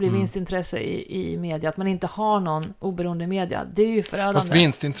liksom. Det blir vinstintresse i media, att man inte har någon oberoende media. Det är ju förödande. Fast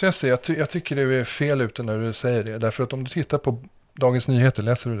vinstintresse, jag tycker det är fel ute när du säger det. Därför att om du tittar på Dagens Nyheter,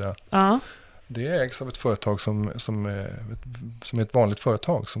 läser du det? Ja. Det ägs av ett företag som är ett vanligt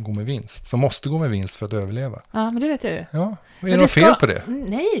företag som går med vinst. Som måste gå med vinst för att överleva. Ja, men det vet jag ju. Ja, är det något fel på det?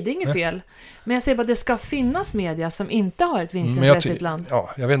 Nej, det är inget fel. Men jag säger bara att det ska finnas media som inte har ett vinstintresse i ett land. Ja,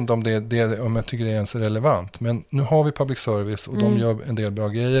 jag vet inte om jag tycker det är ens relevant. Men nu har vi public service och de gör en del bra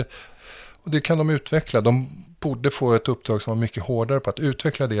grejer. Och det kan de utveckla. De borde få ett uppdrag som var mycket hårdare på att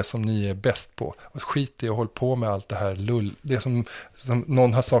utveckla det som ni är bäst på. Och skit i och håll på med allt det här lull. Det som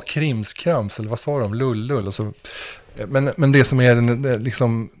någon har sagt krimskrams, eller vad sa de? Lull. Och så. Men det som är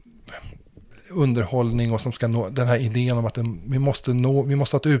liksom underhållning och som ska nå den här idén om att vi måste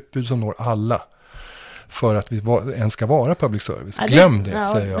ha ett utbud som når alla. För att vi ens ska vara public service. Glöm det,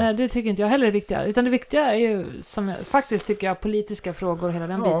 säger jag. Nej, det tycker inte jag heller är viktiga. Utan det viktiga är ju, som jag faktiskt tycker jag, politiska frågor och hela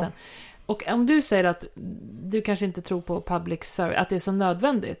den biten. Och om du säger att du kanske inte tror på public service, att det är så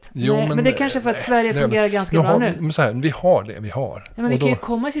nödvändigt. Jo, men det är kanske för att Sverige fungerar ganska bra nu. Men så här, vi har det. Ja, men vi kan ju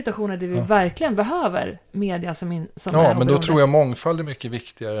komma i situationer där vi verkligen behöver media som är oberoende. Men då tror jag mångfald är mycket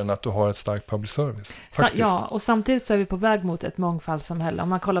viktigare än att du har ett starkt public service. Ja, och samtidigt så är vi på väg mot ett mångfaldssamhälle. Om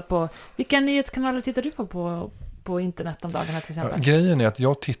man kollar på, vilka nyhetskanaler tittar du på internet om dagarna till exempel? Grejen är att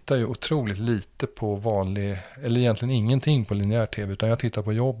jag tittar ju otroligt lite på vanlig, eller egentligen ingenting på linjär tv, utan jag tittar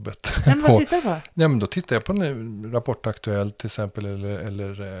på jobbet. Men vad tittar du på? Nej, men då tittar jag på Rapport Aktuellt till exempel,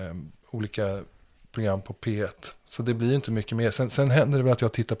 eller olika program på P1. Så det blir inte mycket mer. Sen händer det väl att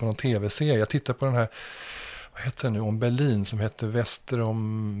jag tittar på någon tv-serie. Jag tittar på den här, vad heter den nu, om Berlin, som heter Väster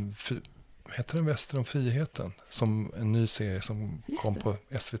om friheten, som en ny serie som kom på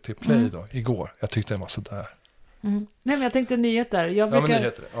SVT Play då, igår. Jag tyckte den var sådär. Nej, men jag tänkte nyheter.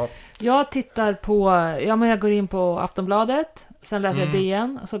 Nyheter. Jag tittar på, men jag går in på Aftonbladet, sen läser jag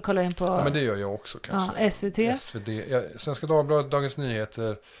DN och så kollar jag in på. Ja, men det gör jag också kanske. SVT. Svenska Dagbladet, Dagens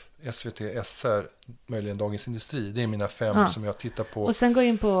Nyheter, SVT, SR, möjligen Dagens Industri. Det är mina 5 som jag tittar på. Och sen gå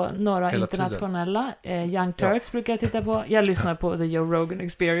in på några hela internationella. Young Turks brukar jag titta på. Jag lyssnar på The Joe Rogan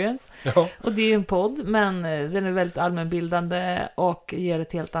Experience. Ja. Och det är en podd, men den är väldigt allmänbildande och ger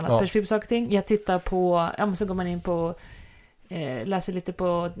ett helt annat perspektiv på saker och ting. Jag tittar på, så går man in på, läser lite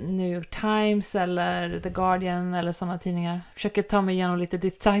på New York Times eller The Guardian eller sådana tidningar. Försöker ta mig igenom lite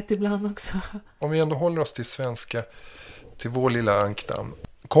ditt sajt ibland också. Om vi ändå håller oss till svenska, till vår lilla ankdamm.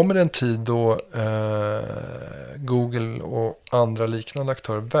 Kommer det en tid då Google och andra liknande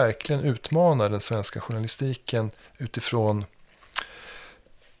aktörer verkligen utmanar den svenska journalistiken utifrån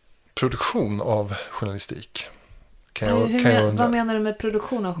produktion av journalistik? Vad menar du med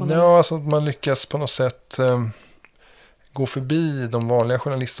produktion av journalistik? Ja, alltså man lyckas på något sätt gå förbi de vanliga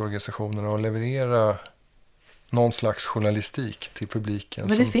journalistorganisationerna och leverera någon slags journalistik till publiken.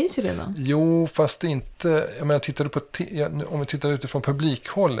 Men det finns ju redan. Jo, fast inte. Jag menar, om vi tittar utifrån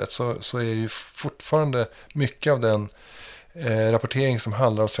publikhållet så är ju fortfarande mycket av den rapportering som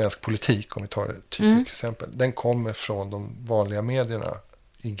handlar om svensk politik, om vi tar ett typiskt exempel, den kommer från de vanliga medierna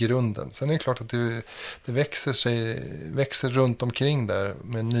i grunden. Sen är det klart att det växer runt omkring där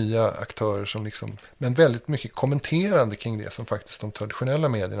med nya aktörer som liksom, men väldigt mycket kommenterande kring det som faktiskt de traditionella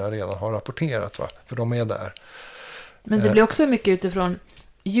medierna redan har rapporterat, va? För de är där. Men det blir också mycket utifrån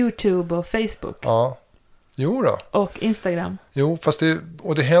YouTube och Facebook. Ja, jo då. Och Instagram. Jo, fast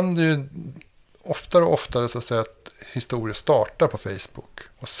det händer ju oftare och oftare så att säga att historier startar på Facebook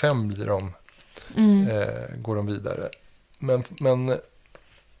och sen blir går de vidare. Men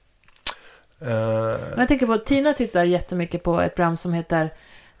jag tänker på att Tina tittar jättemycket på ett program som heter,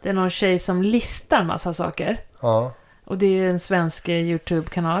 det är någon tjej som listar massa saker. Ja. Och det är en svensk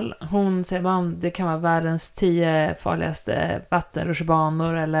YouTube-kanal. Hon säger att det kan vara världens 10 farligaste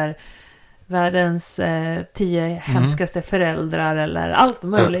vattenrutschbanor eller världens 10 hemskaste föräldrar eller allt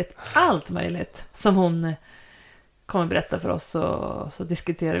möjligt. Allt möjligt som hon kommer berätta för oss, och så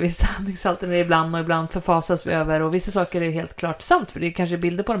diskuterar vi sanningshalten ibland, och ibland förfasas vi över, och vissa saker är helt klart sant för det är kanske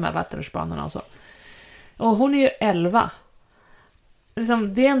bilder på de här vattenrutschbanorna och så. Och hon är ju 11.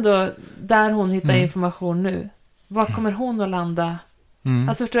 Liksom, det är ändå där hon hittar information nu. Var kommer hon att landa?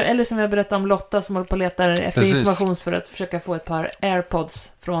 Alltså förstår, eller som jag berättade om Lotta som håller på och letar efter information för att försöka få ett par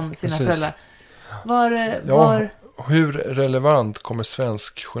AirPods från sina föräldrar. Hur relevant kommer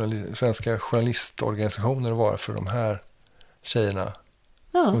svenska journalistorganisationer att vara för de här tjejerna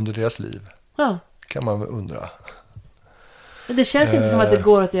under deras liv? Ja. Kan man väl undra. Men det känns inte som att det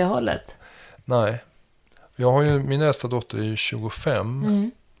går åt det hållet. Nej. Jag har ju, min äldsta dotter är ju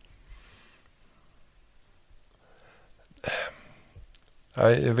 25.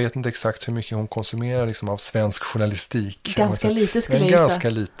 Jag vet inte exakt hur mycket hon konsumerar liksom av svensk journalistik. Ganska lite skulle jag gissa. Ganska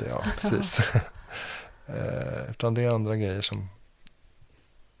lite, ja, precis. Utan det är andra grejer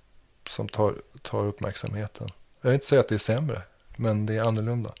som tar uppmärksamheten. Jag vill inte säga att det är sämre, men det är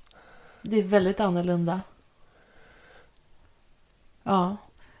annorlunda. Det är väldigt annorlunda. Ja,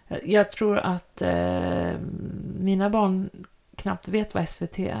 jag tror att mina barn knappt vet vad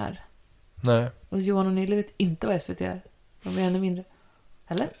SVT är. Nej. Och Johan och Nille vet inte vad SVT är. De är ännu mindre.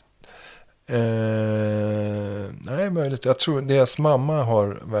 Eller? Nej, möjligt. Jag tror deras mamma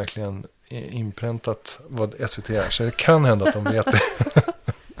har verkligen inpräntat vad SVT är. Så det kan hända att de vet det.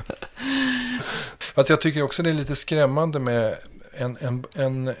 Fast jag tycker också det är lite skrämmande med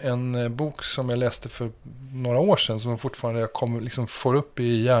en bok som jag läste för några år sedan. Som fortfarande jag liksom får upp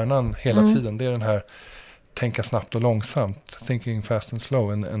i hjärnan hela tiden. Det är den här Tänka snabbt och långsamt. Thinking fast and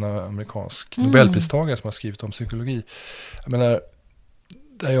slow. En amerikansk Nobelpristagare som har skrivit om psykologi. Jag menar,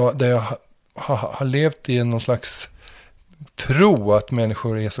 där jag har levt i någon slags tro att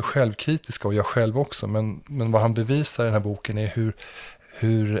människor är så självkritiska, och jag själv också. Men vad han bevisar i den här boken är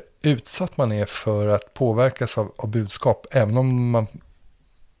hur utsatt man är för att påverkas av budskap, även om man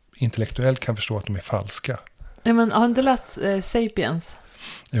intellektuellt kan förstå att de är falska. Ja, men har du inte läst Sapiens?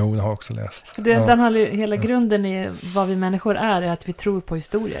 Jo, det har jag också läst. För den har hela grunden i vad vi människor är att vi tror på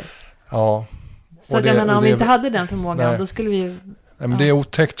historier. Ja. Så att jag menar, om vi inte hade den förmågan, då skulle vi... Nej, men det är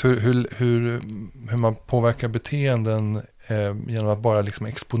otäckt hur man påverkar beteenden genom att bara liksom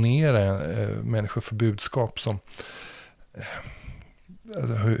exponera människor för budskap som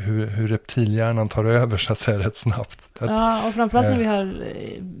alltså hur reptilhjärnan tar över så att säga rätt snabbt. Ja, och framförallt när vi har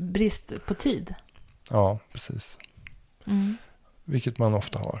brist på tid. Ja, precis. Vilket man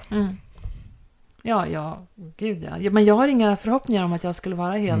ofta har. Ja, gud ja. Men jag har inga förhoppningar om att jag skulle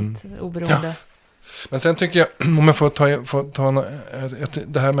vara helt oberoende. Ja. Men sen tycker jag, om jag får ta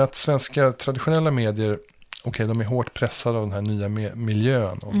det här med att svenska traditionella medier, okej, de är hårt pressade av den här nya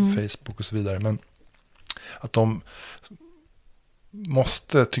miljön och Facebook och så vidare, men att de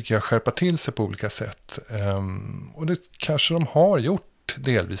måste, tycker jag, skärpa till sig på olika sätt. Och det kanske de har gjort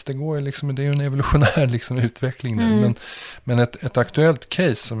delvis. Det går liksom, det är ju en evolutionär liksom utveckling nu. Men ett aktuellt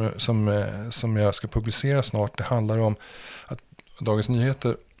case som jag ska publicera snart, det handlar om att Dagens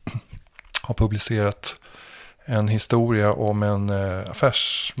Nyheter har publicerat en historia om en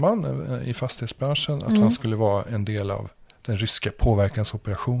affärsman i fastighetsbranschen. Att han skulle vara en del av den ryska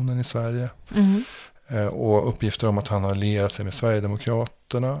påverkansoperationen i Sverige. Och uppgifter om att han har lierat sig med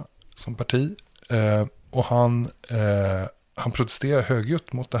Sverigedemokraterna som parti. Och han han protesterar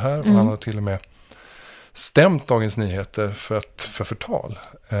högljutt mot det här och han har till och med stämt Dagens Nyheter för förtal.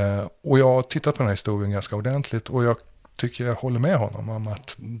 Och jag har tittat på den här historien ganska ordentligt och jag tycker jag håller med honom om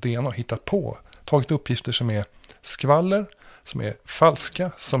att DN har hittat på, tagit uppgifter som är skvaller, som är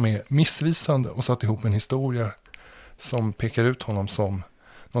falska, som är missvisande och satt ihop en historia som pekar ut honom som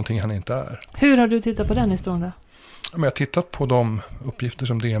någonting han inte är. Hur har du tittat på den historien då? Jag har tittat på de uppgifter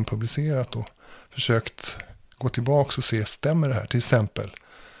som DN publicerat och försökt gå tillbaka och se, stämmer det här? Till exempel,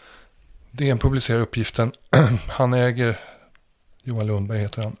 DN publicerar uppgiften, han äger, Johan Lundberg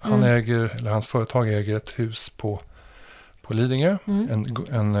heter han, han äger, eller hans företag äger ett hus på Lidingö,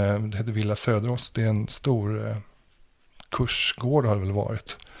 det heter Villa Söderås, det är en stor kursgård har det väl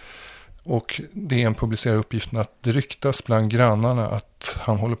varit. Och DN publicerar uppgiften att det ryktas bland grannarna att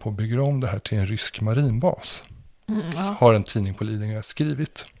han håller på att bygga om det här till en rysk marinbas. Har en tidning på Lidingö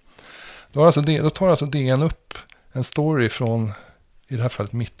skrivit. Då tar alltså DN upp en story från, i det här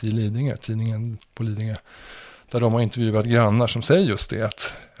fallet Mitt i Lidingö, tidningen på Lidingö, där de har intervjuat grannar som säger just det,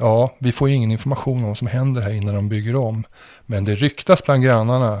 att ja, vi får ingen information om vad som händer här innan de bygger om, men det ryktas bland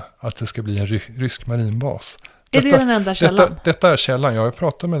grannarna att det ska bli en rysk marinbas. Är det den enda källan? Detta är källan. Jag har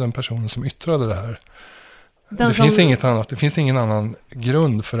pratat med den personen som yttrade det här. Det finns ingen annan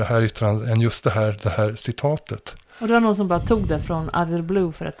grund för det här yttrandet än just det här citatet. Och det var någon som bara tog det från Other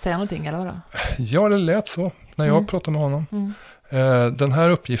Blue för att säga någonting, eller vad? Ja, det lät så när jag pratade med honom. Den här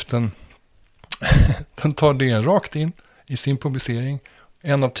uppgiften den tar DN rakt in i sin publicering.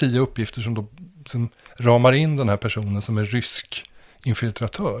 En av 10 uppgifter som ramar in den här personen som är rysk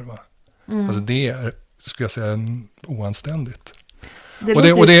infiltratör. Va? Alltså det är, skulle jag säga, oanständigt.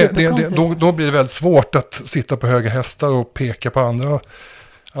 Då blir det väldigt svårt att sitta på höga hästar och peka på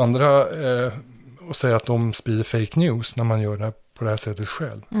andra och säga att de sprider fake news när man gör det på det här sättet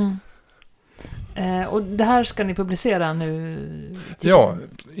själv. Och det här ska ni publicera nu? Ja,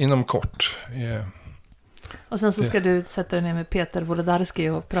 inom kort. Och sen så ska du sätta dig ner med Peter Wolodarski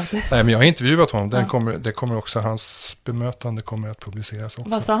och prata. Nej, men jag har intervjuat honom. Det kommer också, hans bemötande kommer att publiceras också.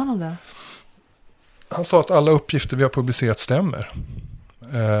 Vad sa han om det? Han sa att alla uppgifter vi har publicerat stämmer.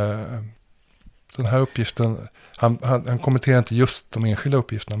 Den här uppgiften, han kommenterar inte just de enskilda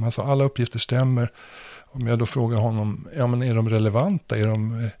uppgifterna, men han sa alla uppgifter stämmer. Om jag då frågar honom, men är de relevanta? Är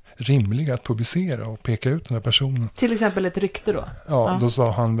de rimliga att publicera och peka ut den här personen? Till exempel ett rykte då? Ja, då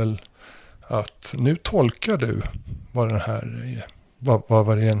sa han väl att nu tolkar du vad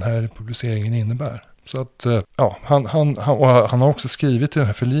den här publiceringen innebär. Så att, han har också skrivit i den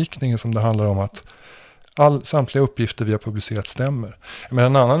här förlikningen som det handlar om att samtliga uppgifter vi har publicerat stämmer. Men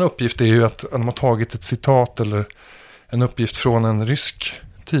en annan uppgift är ju att de har tagit ett citat eller en uppgift från en rysk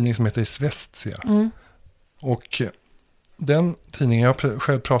tidning som heter Izvestia. Och den tidningen, jag har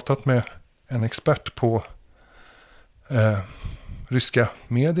själv pratat med en expert på ryska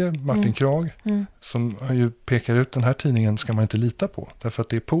medier, Martin Krag, som ju pekar ut den här tidningen ska man inte lita på. Därför att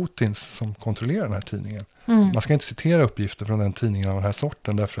det är Putins som kontrollerar den här tidningen. Man ska inte citera uppgifter från den tidningen av den här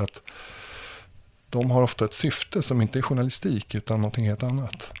sorten därför att de har ofta ett syfte som inte är journalistik utan någonting helt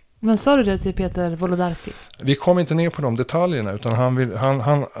annat. Men sa du det till Peter Wolodarski? Vi kom inte ner på de detaljerna utan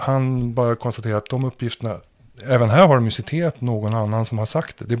han bara konstaterar att de uppgifterna, även här har de ju citerat någon annan som har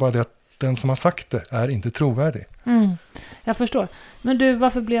sagt det. Det är bara det att den som har sagt det är inte trovärdig. Jag förstår. Men du,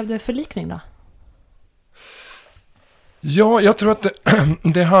 varför blev det förlikning då? Ja, jag tror att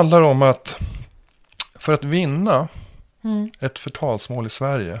det handlar om att för att vinna ett förtalsmål i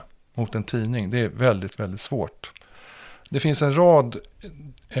Sverige mot en tidning, det är väldigt, väldigt svårt. Det finns en rad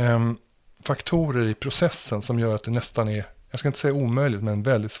faktorer i processen som gör att det nästan är, jag ska inte säga omöjligt, men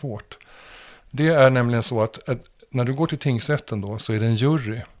väldigt svårt. Det är nämligen så att när du går till tingsrätten då så är det en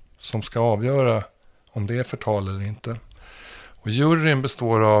jury som ska avgöra om det är förtal eller inte. Och juryn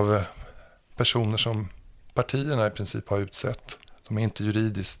består av personer som partierna i princip har utsett. De är inte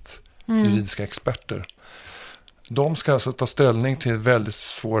juridiska experter. De ska alltså ta ställning till väldigt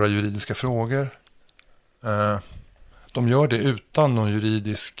svåra juridiska frågor. De gör det utan någon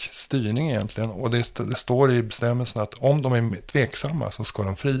juridisk styrning egentligen. Och det står i bestämmelsen att om de är tveksamma så ska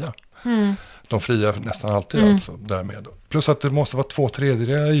de fria. De friar nästan alltid alltså därmed. Plus att det måste vara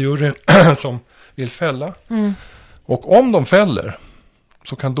 2/3 i juryn som vill fälla. Och om de fäller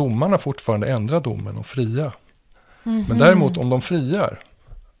så kan domarna fortfarande ändra domen och fria. Men däremot om de friar,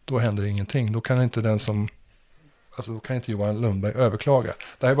 då händer ingenting. Då kan inte då kan inte Johan Lundberg överklaga.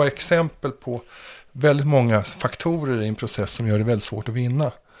 Det här är bara exempel på väldigt många faktorer i en process som gör det väldigt svårt att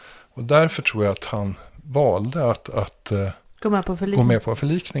vinna. Och därför tror jag att han valde att gå med på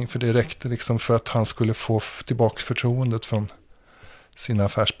förlikning. För det räckte liksom för att han skulle få tillbaka förtroendet från sina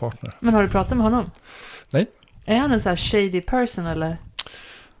affärspartner. Men har du pratat med honom? Nej. Är han en sån här shady person eller?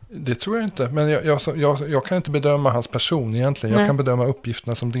 Det tror jag inte. Men jag kan inte bedöma hans person egentligen. Jag kan bedöma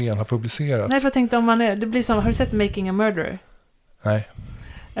uppgifterna som DN har publicerat. Nej, för jag tänkte om det blir som, har du sett Making a Murderer? Nej.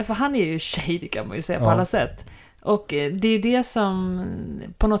 För han är ju shady kan man ju säga på alla sätt. Och det är ju det som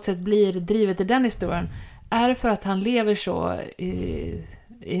på något sätt blir drivet i den historien. Är det för att han lever så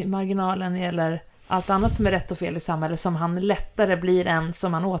i marginalen eller allt annat som är rätt och fel i samhället som han lättare blir en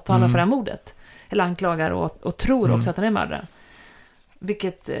som han åtalar för det här mordet? Eller anklagar och tror också att han är mördare?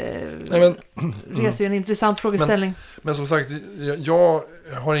 Vilket reser ju en intressant frågeställning. Men som sagt, jag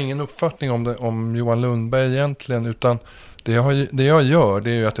har ingen uppfattning om Johan Lundberg egentligen, utan det jag gör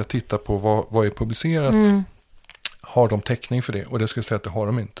det är ju att jag tittar på vad är publicerat. Har de täckning för det? Och det skulle jag säga att det har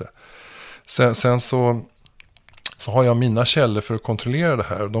de inte. Sen så har jag mina källor för att kontrollera det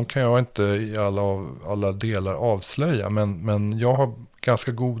här. De kan jag inte i alla delar avslöja. Men jag har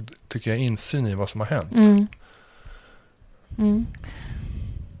ganska god, tycker jag, insyn i vad som har hänt.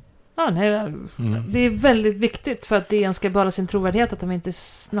 Ja, det är väldigt viktigt för att DN ska behålla sin trovärdighet att de inte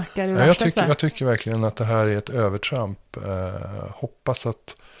snackar ur jag tycker verkligen att det här är ett övertramp. Hoppas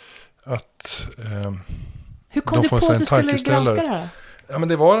att hur kom du på att du skulle granska det här? Ja, men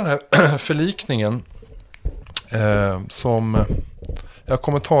det var den här förlikningen som jag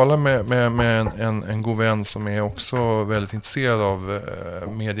kommer tala med en god vän som är också väldigt intresserad av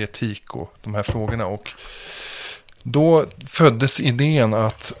medieetik och de här frågorna, och då föddes idén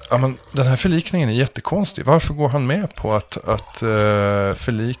att den här förlikningen är jättekonstig. Varför går han med på att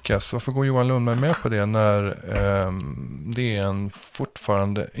förlikas? Varför går Johan Lundberg med på det när DN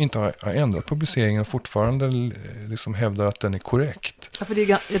fortfarande inte har ändrat publiceringen och fortfarande liksom hävdar att den är korrekt? Ja, för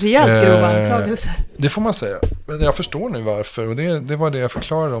det är rejält grova anklagelser. Det får man säga. Men jag förstår nu varför, och det var det jag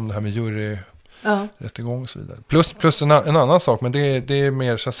förklarade om det här med juryrättegång och så vidare. Plus en annan sak, men det är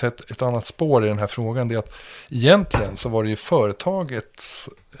mer så att säga ett annat spår i den här frågan. Det är att egentligen så var det ju företagets,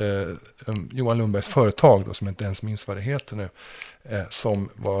 Johan Lundbergs företag då, som inte ens minns vad det heter nu, som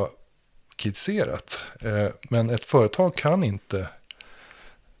var kritiserat. Men ett företag kan inte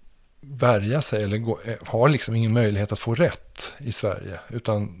värja sig eller har liksom ingen möjlighet att få rätt i Sverige,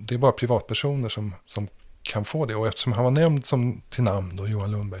 utan det är bara privatpersoner som kan få det. Och eftersom han var nämnd som till namn då,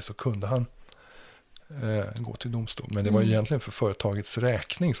 Johan Lundberg, så kunde han gå till domstol. Men det var ju egentligen för företagets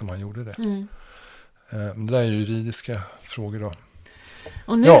räkning som han gjorde det. Men det där är ju juridiska frågor då.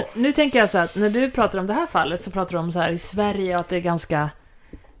 Och nu tänker jag så att när du pratar om det här fallet så pratar du om så här i Sverige att det är ganska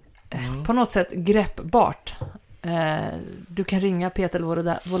på något sätt greppbart. Du kan ringa Peter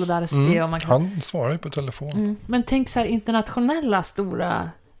Wolodarski och man kan... Han svarar ju på telefon. Men tänk så här internationella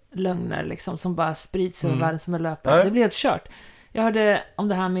stora lögner liksom, som bara sprids över världen som är löpande. Det blir helt kört. Jag hörde om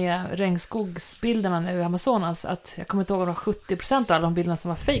det här med regnskogsbilderna nu i Amazonas, att jag kommer inte ihåg att 70% av alla de bilderna som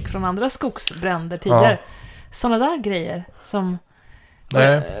var fake från andra skogsbränder tidigare. Sådana där grejer som...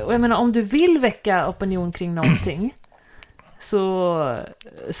 Och jag menar, om du vill väcka opinion kring någonting så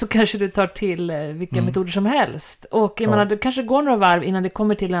kanske du tar till vilka metoder som helst. Och jag menar, det kanske går några varv innan det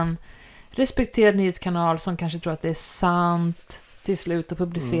kommer till en respekterad nyhetskanal som kanske tror att det är sant till slut och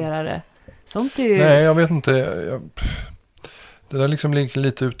publicerar det. Sånt är ju... Nej, jag vet inte. Det där liksom ligger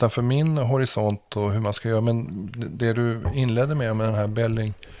lite utanför min horisont och hur man ska göra. Men det du inledde med den här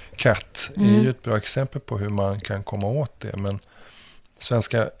Bellingcat är ju ett bra exempel på hur man kan komma åt det. Men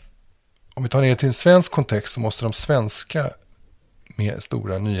om vi tar ner till en svensk kontext så måste de svenska med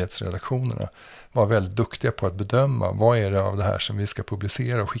stora nyhetsredaktionerna vara väldigt duktiga på att bedöma vad är det av det här som vi ska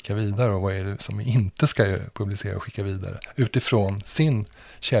publicera och skicka vidare och vad är det som vi inte ska publicera och skicka vidare utifrån sin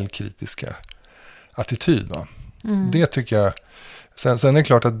källkritiska attityd. Va? Det tycker jag. Sen är det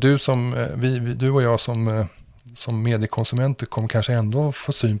klart att du och jag som mediekonsumenter kommer kanske ändå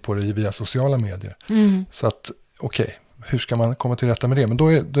få syn på det via sociala medier. Så att okej, hur ska man komma till rätta med det? Men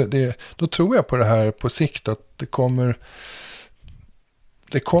då tror jag på det här på sikt att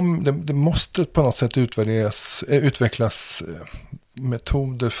det måste på något sätt utvecklas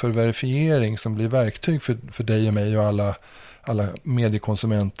metoder för verifiering som blir verktyg för dig och mig och alla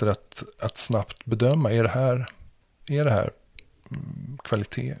mediekonsumenter att snabbt bedöma, är det här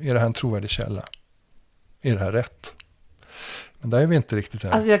kvalitet? Är det här en trovärdig källa? Är det här rätt? Men där är vi inte riktigt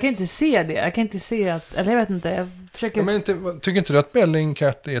här. Alltså jag kan inte se det. Jag kan inte se att, eller jag vet inte, jag försöker... Men tycker inte du att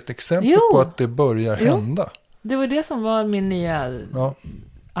Bellingcat är ett exempel på att det börjar hända? Det var det som var min nya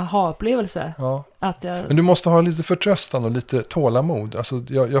aha-upplevelse. Ja. Att Men du måste ha lite förtröstan och lite tålamod. Alltså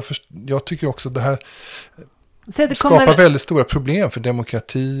jag tycker också att det här skapar väldigt stora problem för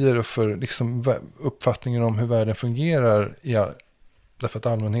demokratier och för liksom uppfattningen om hur världen fungerar. Därför att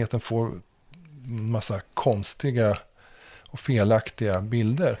allmänheten får en massa konstiga och felaktiga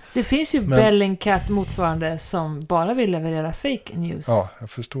bilder. Det finns ju Bellingcat motsvarande som bara vill leverera fake news. Ja, jag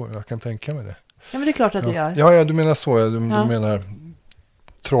förstår. Jag kan tänka mig det. Ja, men det är klart att det gör. Ja, du menar så. Du menar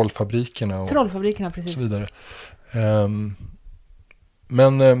trollfabrikerna. Trollfabrikerna, precis. Och så vidare.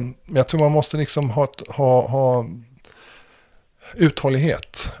 Men jag tror man måste liksom ha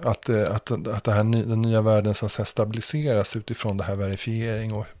uthållighet. Att den nya världen så att säga stabiliseras utifrån det här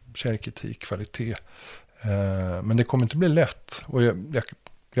verifiering och källkritik, kvalitet. Men det kommer inte bli lätt. Och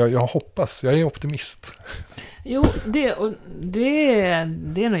jag hoppas, jag är optimist. Jo, det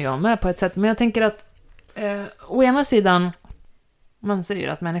är nog jag med på ett sätt. Men jag tänker att å ena sidan, man säger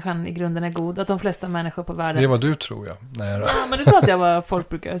att människan i grunden är god, att de flesta människor på världen... Det är vad du tror, ja. Nej, då. Ja, men det pratar jag vad folk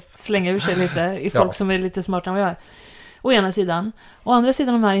brukar slänga ur sig lite i folk som är lite smartare än vad jag är. Å ena sidan. Å andra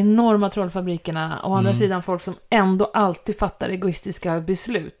sidan de här enorma trollfabrikerna. Å andra sidan folk som ändå alltid fattar egoistiska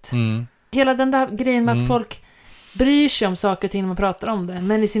beslut. Hela den där grejen med att folk bryr sig om saker och ting när man pratar om det.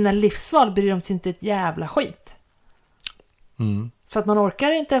 Men i sina livsval bryr de sig inte ett jävla skit. För att man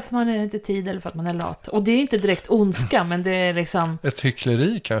orkar inte, för att man är inte tid eller för att man är lat. Och det är inte direkt ondska, men det är liksom... Ett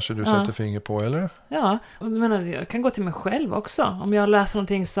hyckleri kanske du sätter finger på, eller? Ja, men jag kan gå till mig själv också. Om jag läser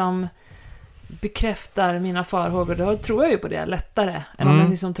någonting som bekräftar mina farhågor, då tror jag ju på det lättare än om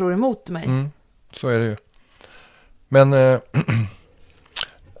någonting som tror emot mig. Så är det ju. Men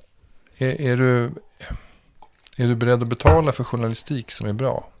är du beredd att betala för journalistik som är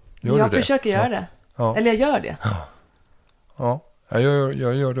bra? Jag försöker göra det. Ja. Eller jag gör det. Ja,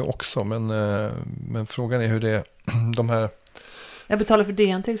 jag gör det också. Men frågan är hur det de här... Jag betalar för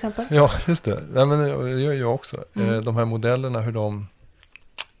DN till exempel. Ja, just det. Ja, men det gör jag också. De här modellerna,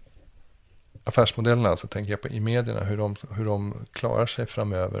 affärsmodellerna, alltså tänker jag på i medierna, hur de klarar sig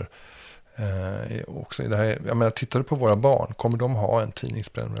framöver. Också i det här, jag menar, tittar du på våra barn, kommer de ha en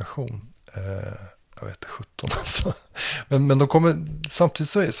tidningsprenumeration? Jag vet inte, 17 alltså. Men de kommer,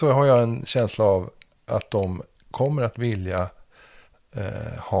 samtidigt så har jag en känsla av att de kommer att vilja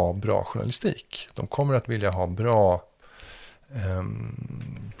ha bra journalistik. De kommer att vilja ha bra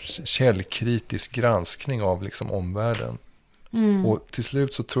källkritisk granskning av liksom omvärlden. Och till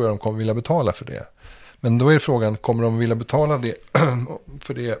slut så tror jag de kommer vilja betala för det. Men då är frågan, kommer de vilja betala det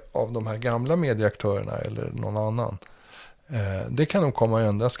för det av de här gamla medieaktörerna eller någon annan? Det kan nog komma att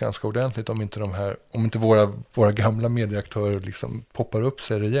ändras ganska ordentligt om inte våra gamla medieaktörer liksom poppar upp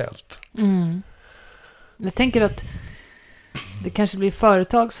sig rejält. Jag tänker att det kanske blir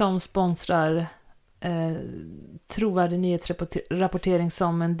företag som sponsrar trovärdig nyhetsrapportering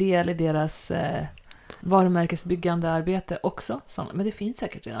som en del i deras varumärkesbyggande arbete också. Men det finns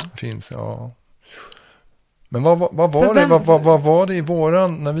säkert redan. Det finns, ja. Men vad var det i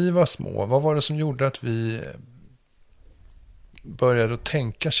våran, när vi var små? Vad var det som gjorde att vi började att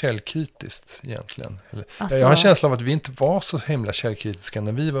tänka källkritiskt egentligen? Alltså, jag har en känsla av att vi inte var så himla källkritiska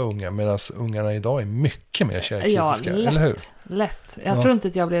när vi var unga, medan ungarna idag är mycket mer källkritiska, ja, lätt, eller hur? Lätt. Jag tror inte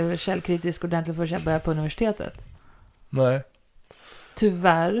att jag blev källkritisk ordentligt förrän jag började på universitetet. Nej.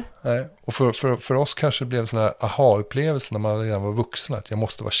 Tyvärr. Nej. Och för oss kanske det blev en sån här aha-upplevelse när man redan var vuxen, att jag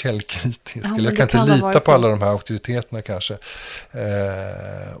måste vara källkritisk. Ja, eller jag kan inte lita på alla de här auktoriteterna kanske.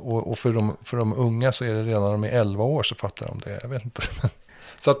 Och för de unga så är det redan när de är 11 år så fattar de det. Jag vet inte.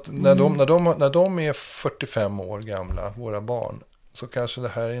 Så att när de är 45 år gamla, våra barn, så kanske det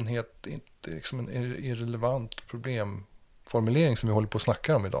här är en irrelevant problemformulering som vi håller på att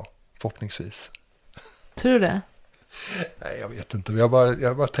snacka om idag. Förhoppningsvis. Tror du det? Nej, jag vet inte. Jag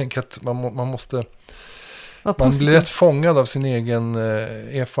bara tänker att man måste... Man blir rätt fångad av sin egen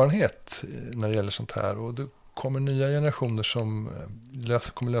erfarenhet när det gäller sånt här. Och det kommer nya generationer som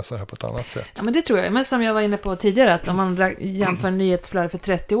kommer lösa det här på ett annat sätt. Ja, men det tror jag. Men som jag var inne på tidigare, att om man jämför nyhetsflöde för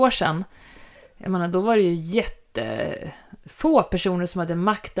 30 år sedan, jag menar, då var det ju jättefå personer som hade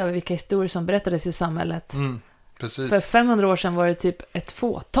makt över vilka historier som berättades i samhället. Precis. För 500 år sedan var det typ ett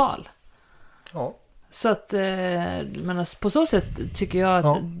fåtal. Ja. Så att men på så sätt tycker jag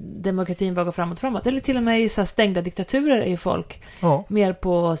att demokratin bara går framåt. Eller till och med i så här stängda diktaturer är ju folk mer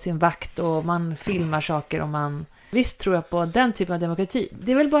på sin vakt och man filmar saker och man... Visst tror jag på den typen av demokrati.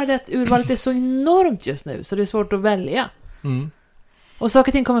 Det är väl bara det att urvalet är så enormt just nu så det är svårt att välja. Och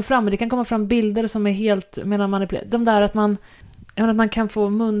saker och ting kommer fram, men det kan komma fram bilder som är helt manipulerade. De där att man kan få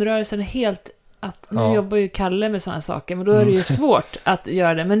munrörelsen helt, att nu jobbar ju Kalle med sådana saker, men då är det ju svårt att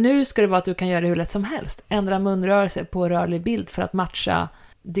göra det. Men nu ska det vara att du kan göra det hur lätt som helst. Ändra munrörelse på rörlig bild för att matcha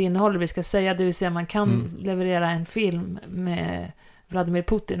det innehåll vi ska säga. Det vill säga man kan leverera en film med Vladimir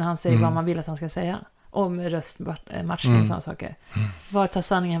Putin när han säger vad man vill att han ska säga. Och med röstmatchning och sådana saker. Var tar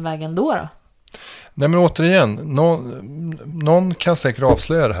sanningen vägen då? Nej, men återigen, någon kan säkert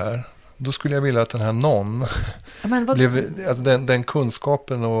avslöja det här. Då skulle jag vilja att den här någon alltså den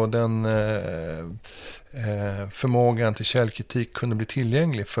kunskapen och den förmågan till källkritik kunde bli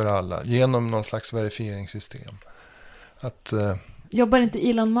tillgänglig för alla genom någon slags verifieringssystem. Jobbar inte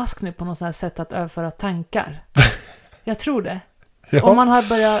Elon Musk nu på något sånt här sätt att överföra tankar? Jag tror det. Ja. Om man har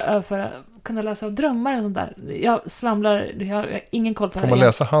börjat kunna läsa av drömmar och sånt där. Jag har ingen koll på det. Får man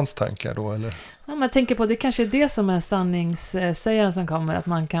läsa hans tankar då, eller? Ja, men jag tänker på det kanske är det som är sanningssägaren som kommer, att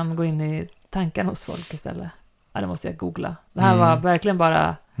man kan gå in i tankarna hos folk istället. Ja, det måste jag googla. Det här var verkligen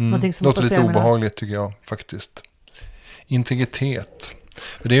bara någonting som låter lite obehagligt tycker jag faktiskt. Integritet.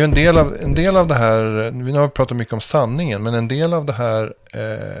 För det är ju en del av det här, vi har pratat mycket om sanningen, men en del av det här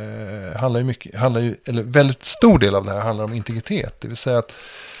eller väldigt stor del av det här handlar om integritet. Det vill säga att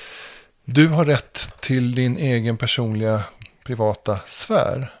du har rätt till din egen personliga privata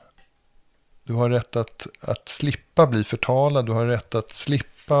sfär. Du har rätt att slippa bli förtalad. Du har rätt att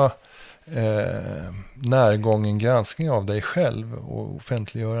slippa närgången granskning av dig själv och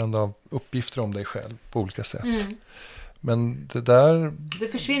offentliggörande av uppgifter om dig själv på olika sätt. Men det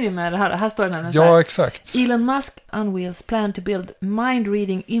försvinner ju med det här. Här står det nämligen så här. Ja, exakt. Elon Musk unveils plan to build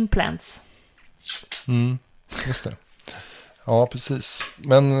mind-reading implants. Just det. Ja, precis.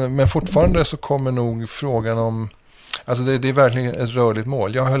 Men fortfarande så kommer nog frågan om... Alltså det är verkligen ett rörligt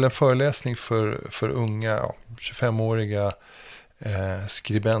mål. Jag höll en föreläsning för unga 25-åriga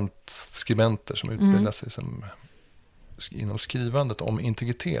skribenter som utbildar sig inom skrivandet om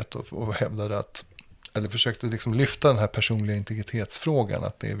integritet och hävdade eller försökte liksom lyfta den här personliga integritetsfrågan,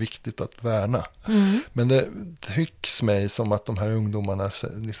 att det är viktigt att värna. Men det tycks mig som att de här ungdomarna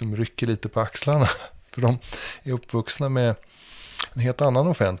liksom rycker lite på axlarna. För de är uppvuxna med en helt annan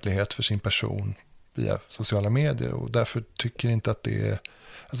offentlighet för sin person via sociala medier, och därför tycker inte att det är...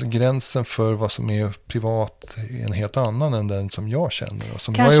 Alltså gränsen för vad som är privat är en helt annan än den som jag känner och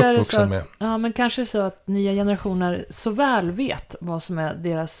som kanske jag är uppvuxen med. Ja, men kanske så att nya generationer så väl vet vad som är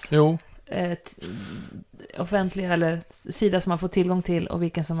deras offentliga eller sida som man får tillgång till och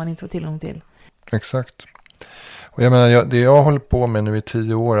vilken som man inte får tillgång till. Exakt. Och jag menar, det jag håller på med nu i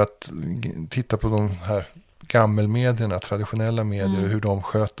 10 år, att titta på de här gammelmedierna, traditionella medier och hur de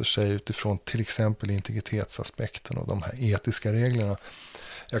sköter sig utifrån till exempel integritetsaspekten och de här etiska reglerna.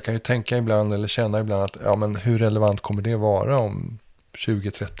 Jag kan ju tänka ibland eller känna ibland att men hur relevant kommer det vara om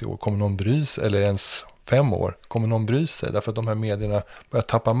 20-30 år? Kommer någon bry sig? Eller ens 5 år? Kommer någon bry sig? Därför att de här medierna börjar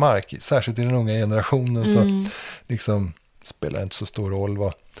tappa mark. Särskilt i den unga generationen så liksom spelar det inte så stor roll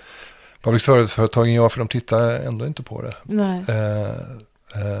vad public service-företagen gör, för de tittar ändå inte på det. Nej.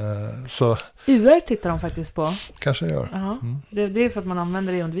 Så UR tittar de faktiskt på. Kanske gör. Det är för att man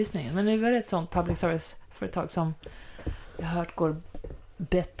använder det i undervisningen. Men UR är ett sånt public service-företag som jag har hört går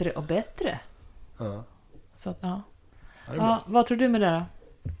bättre och bättre. Så att, vad tror du med det då?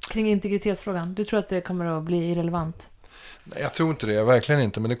 Kring integritetsfrågan. Du tror att det kommer att bli irrelevant? Nej, jag tror inte det. Verkligen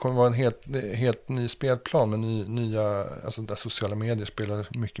inte. Men det kommer vara en helt ny spelplan med nya, alltså där sociala medier spelar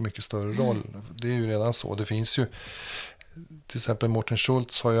mycket, mycket större roll. Det är ju redan så. Det finns ju till exempel Mårten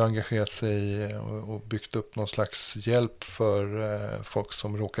Schultz har ju engagerat sig och byggt upp någon slags hjälp för folk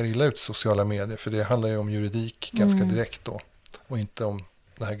som råkar illa ut i sociala medier. För det handlar ju om juridik ganska direkt då. Och inte om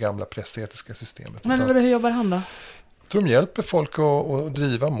det här gamla pressetiska systemet. Men hur jobbar han då? Jag tror de hjälper folk att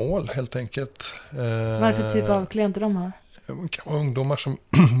driva mål helt enkelt. Vad är det för typ av klienter de har? Det kan vara ungdomar som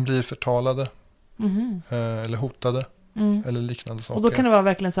blir förtalade eller hotade eller liknande saker. Och då kan det vara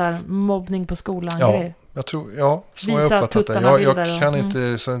verkligen så här mobbning på skolan? Ja, jag tror, så har jag uppfattat det. Jag kan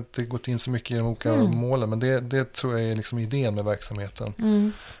inte, så inte gått in så mycket i de olika målen, men det tror jag är liksom idén med verksamheten.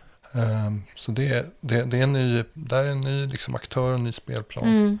 Så det är en ny liksom aktör och en ny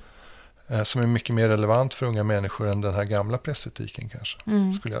spelplan som är mycket mer relevant för unga människor än den här gamla pressetiken kanske.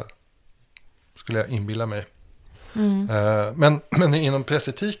 Skulle jag inbilla mig. Men inom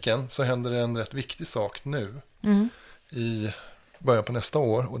pressetiken så händer det en rätt viktig sak nu i början på nästa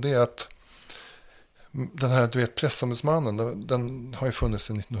år, och det är att Den här, du vet, pressombudsmannen, den har ju funnits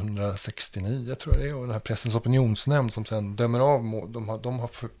sedan 1969 tror jag det är. Och den här pressens opinionsnämnd som sen dömer av, de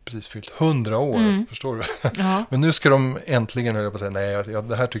har precis fyllt 100 år, förstår du? Ja. Men nu ska de äntligen, höll jag på att säga, nej,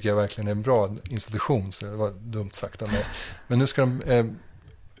 det här tycker jag verkligen är en bra institution, så det var dumt sagt. Men nu ska de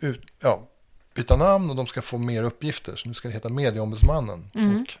byta namn och de ska få mer uppgifter. Så nu ska det heta Medieombudsmannen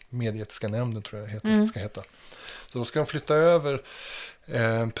och Medieetiska nämnden tror jag det ska heta. Så då ska de flytta över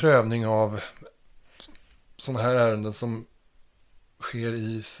en prövning av sådana här ärenden som sker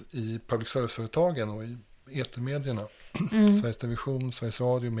i public service-företagen och i etermedierna. Sveriges Television, Sveriges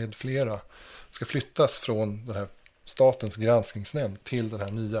Radio med flera ska flyttas från den här statens granskningsnämnd till den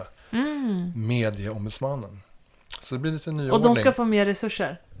här nya Medieombudsmannen. Så det blir lite ny Och de ska få mer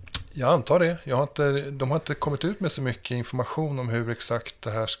resurser? Jag antar det. De har inte kommit ut med så mycket information om hur exakt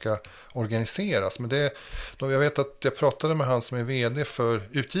det här ska organiseras. Men jag vet att jag pratade med han som är vd för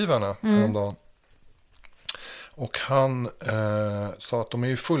Utgivarna häromdagen. Och han sa att de är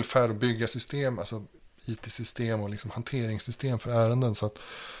i full färd att bygga system, alltså IT-system och liksom hanteringssystem för ärenden. Så att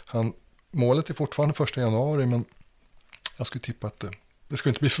målet är fortfarande 1 januari, men jag skulle tippa att det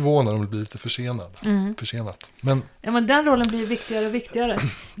skulle inte bli förvånad om det blir lite försenat. Men den rollen blir viktigare och viktigare.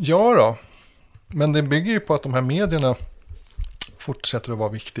 Ja då, men det bygger ju på att de här medierna fortsätter att vara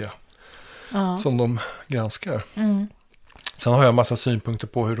viktiga som de granskar. Sen har jag en massa synpunkter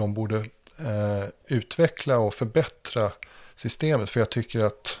på hur de borde utveckla och förbättra systemet. För jag tycker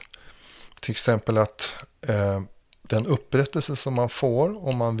att till exempel att den upprättelse som man får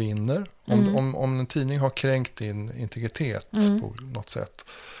om man vinner, om en tidning har kränkt din integritet på något sätt,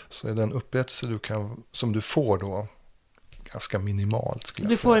 så är den upprättelse som du får då ganska minimalt, skulle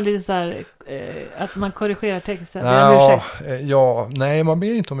jag säga. Du får lite så här att man korrigerar texten. Nej, man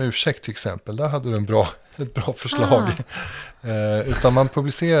ber inte om ursäkt till exempel. Där hade du ett bra förslag. Utan man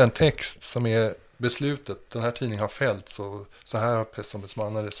publicerar en text som är beslutet. Den här tidningen har fällt, så här har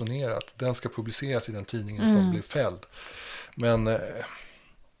pressombudsmannen resonerat. Den ska publiceras i den tidningen som blir fälld. Men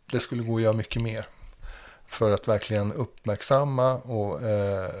det skulle gå att göra mycket mer för att verkligen uppmärksamma och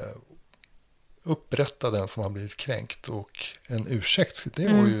upprätta den som har blivit kränkt. Och en ursäkt, det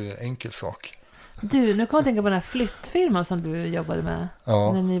var ju en enkel sak. Du, nu kommer jag tänka på den här flyttfirman som du jobbade med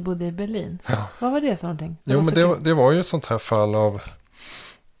när ni bodde i Berlin. Ja. Vad var det för någonting? Det var ju ett sånt här fall av...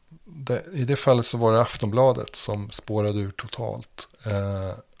 I det fallet så var det Aftonbladet som spårade ur totalt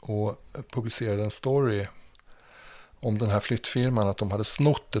och publicerade en story om den här flyttfirman, att de hade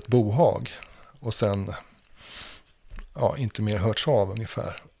snott ett bohag och sen inte mer hörts av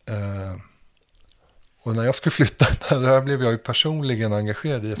ungefär. Och när jag skulle flytta, det här blev jag ju personligen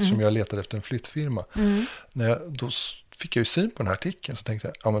engagerad i eftersom jag letade efter en flyttfirma. Då fick jag ju syn på den här artikeln, så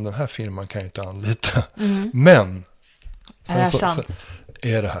tänkte jag, men den här firman kan jag inte anlita. Men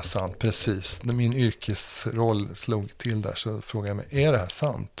är det här sant? Precis. När min yrkesroll slog till där så frågade jag mig, är det här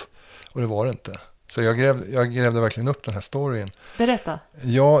sant? Och det var det inte. Så jag grävde verkligen upp den här storyn. Berätta.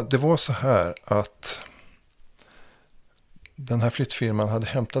 Ja, det var så här att den här flyttfirman hade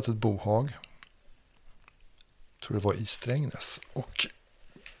hämtat ett bohag. Jag tror det var i Strängnäs. Och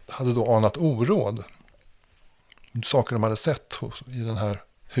hade då anat oråd. Saker de hade sett i det här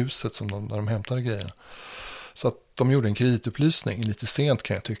huset där de hämtade grejerna. Så att de gjorde en kreditupplysning, lite sent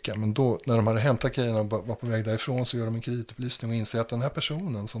kan jag tycka. Men då när de hade hämtat grejerna och var på väg därifrån, så gör de en kreditupplysning och inser att den här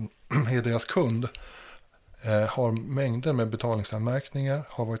personen som är deras kund har mängder med betalningsanmärkningar,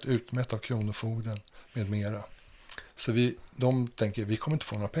 har varit utmätt av kronofogden med mera. Så de tänker, vi kommer inte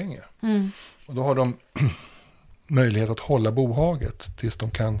få några pengar. Och då har de möjlighet att hålla bohaget tills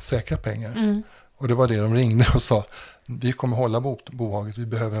de kan säkra pengar. Och det var det de ringde och sa, vi kommer hålla bohaget, vi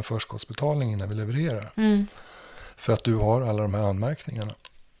behöver en förskottsbetalning innan vi levererar. För att du har alla de här anmärkningarna.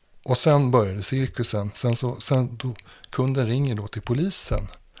 Och sen började cirkusen. Sen då, kunden ringer då till polisen.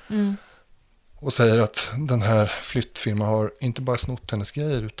 Och säger att den här flyttfirman har inte bara snott hennes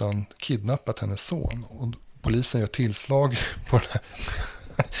grejer utan kidnappat hennes son. Och polisen gör tillslag på det här.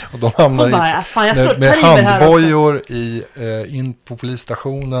 Och de hamnar med handbojor in på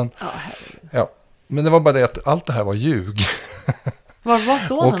polisstationen. Men det var bara det att allt det här var ljug. Var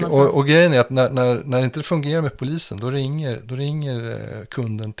sonen någonstans? Och grejen är att när det inte fungerar med polisen, då ringer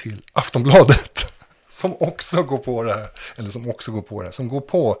kunden till Aftonbladet som också går på det här, som går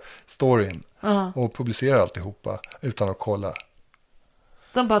på storyn och publicerar alltihopa utan att kolla.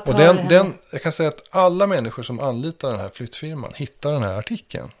 De bara tar jag kan säga att alla människor som anlitar den här flyttfirman hittar den här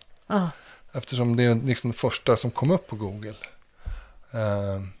artikeln. Eftersom det är liksom det första som kom upp på Google.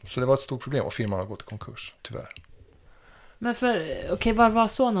 Så det var ett stort problem och firman har gått i konkurs, tyvärr. Men var var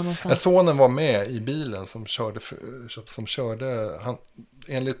sonen någonstans? Sonen var med i bilen som körde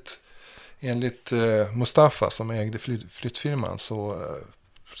enligt Mustafa som ägde flyttfirman så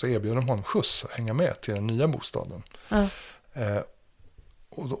erbjöd de honom skjuts att hänga med till den nya bostaden.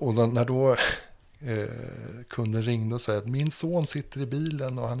 Och när då kunden ringde och sa att min son sitter i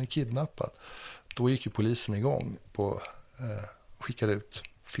bilen och han är kidnappad, då gick ju polisen igång på skickade ut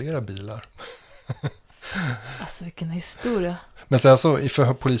flera bilar. Alltså vilken historia. Men sen så i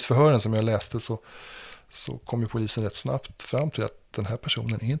polisförhören som jag läste så kom ju polisen rätt snabbt fram till att den här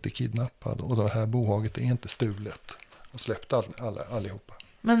personen är inte kidnappad och det här bohaget är inte stulet. Och släppte allihopa.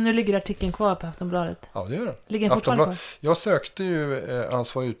 Men nu ligger artikeln kvar på Aftonbladet. Ja, det gör den. Ligger den fortfarande kvar? Jag sökte ju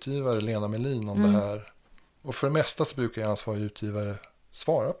ansvarig utgivare Lena Melin om det här. Och för det mesta så brukar ansvarig utgivare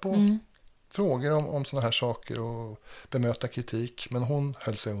svara på frågor om såna här saker och bemöta kritik. Men hon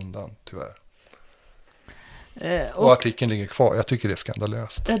höll sig undan, tyvärr. Och artikeln ligger kvar. Jag tycker det är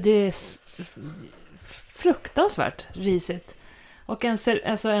skandalöst. Ja, det är fruktansvärt risigt. Och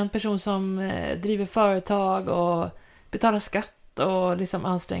en person som driver företag och betalar skatt och liksom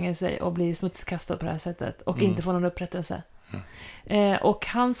anstränger sig och blir smutskastad på det här sättet och inte får någon upprättelse. Och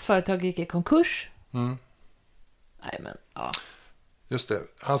hans företag gick i konkurs. Nej, men ja. Just det.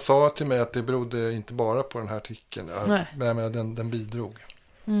 Han sa till mig att det berodde inte bara på den här artikeln. Men den bidrog.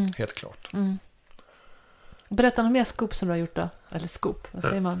 Helt klart. Berätta någon mer scoop som du har gjort då. Eller scoop, vad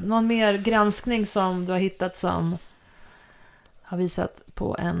säger man? Någon mer granskning som du har hittat som har visat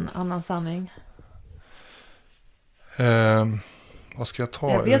på en annan sanning? Vad ska jag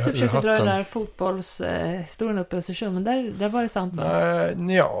ta? Jag vet att du försökte dra den där fotbollshistorien upp i Östersund, men där var det sant, va?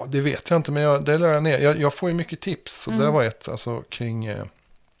 Nej, ja, det vet jag inte, men det lär jag ner. Jag får ju mycket tips, och det var ett kring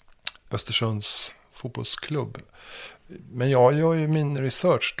Östersunds fotbollsklubb. Men jag gör ju min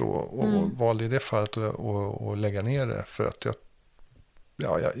research då och valde i det fallet att lägga ner det, för att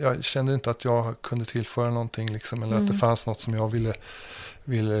jag kände inte att jag kunde tillföra någonting liksom, eller att det fanns något som jag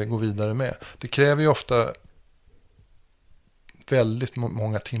ville gå vidare med. Det kräver ju ofta väldigt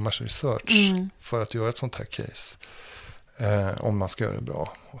många timmars research för att göra ett sånt här case, om man ska göra det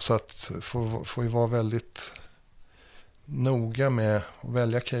bra. Och så att får ju vara väldigt noga med att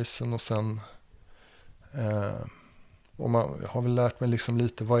välja casen, och sen och man har väl lärt mig liksom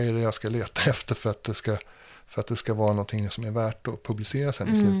lite vad är det jag ska leta efter för att det ska vara någonting som är värt att publicera sen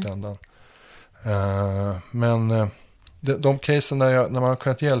i slutändan. Men de casen när man har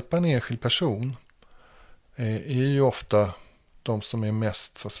kunnat hjälpa en enskild person är ju ofta de som är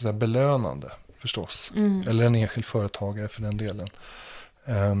mest, så att säga, belönande förstås. Eller en enskild företagare för den delen.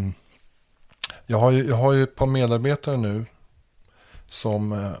 Jag har ju ett par medarbetare nu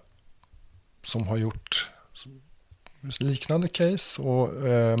som har gjort liknande case, och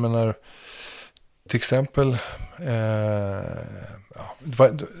menar till exempel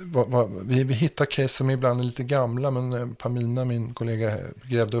vi hittar case som ibland är lite gamla, men Pamina, min kollega,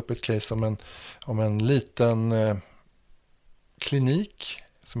 grävde upp ett case om en liten klinik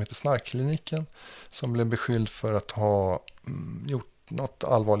som heter Snarkkliniken, som blev beskylld för att ha gjort något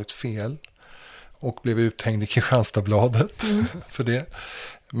allvarligt fel och blev uthängd i Kristianstadsbladet för det.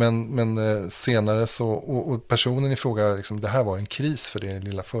 Men senare så, och personen i fråga, liksom, det här var en kris för det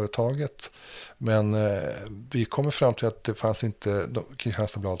lilla företaget. Men vi kommer fram till att det fanns inte,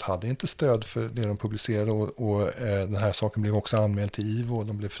 Kristianstadsbladet hade inte stöd för det de publicerade, och den här saken blev också anmäld till IVO och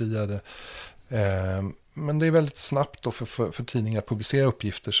de blev friade. Men det är väldigt snabbt då för tidningar att publicera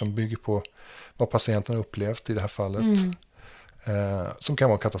uppgifter som bygger på vad patienten har upplevt i det här fallet. Som kan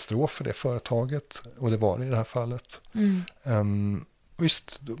vara en katastrof för det företaget, och det var det i det här fallet.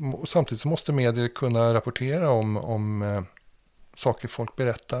 Visst, och samtidigt så måste medier kunna rapportera om saker folk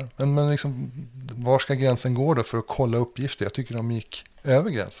berättar. Men liksom, var ska gränsen gå då för att kolla uppgifter? Jag tycker de gick över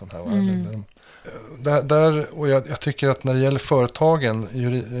gränsen här. Och jag tycker att när det gäller företagen,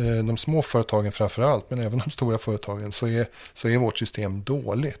 de små företagen framförallt, men även de stora företagen, så är vårt system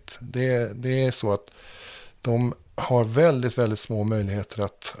dåligt. Det är så att de har väldigt, väldigt små möjligheter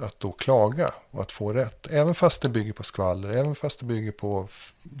att då klaga och att få rätt. Även fast det bygger på skvaller, även fast det bygger på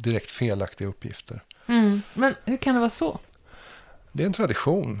direkt felaktiga uppgifter. Men hur kan det vara så? Det är en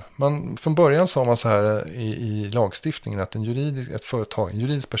tradition. Från början sa man så här i lagstiftningen att en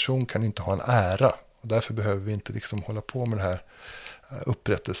juridisk person kan inte ha en ära. Och därför behöver vi inte liksom hålla på med det här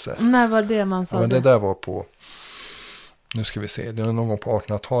upprättelse. När var det man sa men det? Där var på, nu ska vi se, det var någon gång på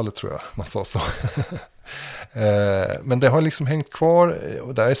 1800-talet tror jag man sa så. Men det har liksom hängt kvar,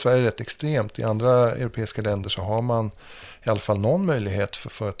 och där är Sverige rätt extremt. I andra europeiska länder så har man i alla fall någon möjlighet för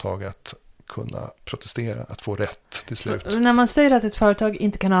företag att kunna protestera, att få rätt till slut. När man säger att ett företag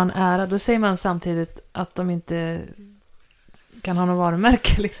inte kan ha en ära, då säger man samtidigt att de inte kan ha någon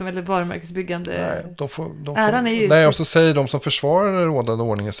varumärke liksom, eller varumärkesbyggande. Nej, äran är ju... Nej, och så säger de som försvarar den rådande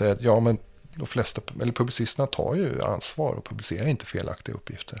ordningen, säger att ja, men de flesta, eller publicisterna tar ju ansvar och publicerar inte felaktiga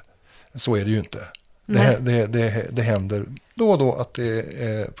uppgifter. Så är det ju inte. Det händer då och då att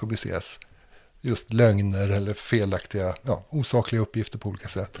det publiceras just lögner eller felaktiga, osakliga uppgifter på olika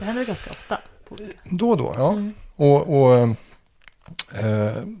sätt. Det händer ganska ofta. Då och då, ja.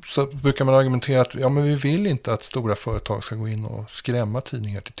 Så brukar man argumentera att men vi vill inte att stora företag ska gå in och skrämma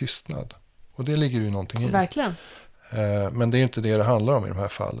tidningar till tystnad. Och det ligger ju någonting i. Verkligen. Men det är inte det handlar om i de här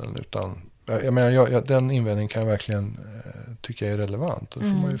fallen. Utan, jag menar, den invändningen kan jag verkligen tycka är relevant. Och det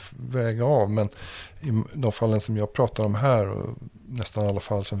får man ju väga av. Men i de fallen som jag pratar om här och nästan alla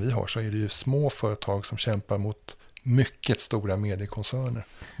fall som vi har så är det ju små företag som kämpar mot mycket stora mediekoncerner.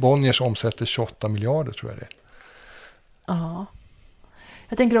 Bonniers omsätter 28 miljarder tror jag det är. Ja.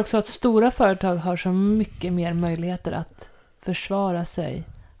 Jag tänker också att stora företag har så mycket mer möjligheter att försvara sig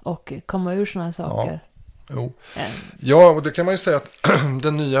och komma ur sådana här saker. Ja, och det kan man ju säga att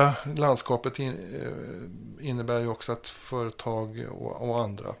det nya landskapet innebär ju också att företag och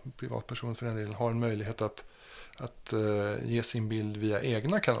andra, privatpersoner för den delen, har en möjlighet att ge sin bild via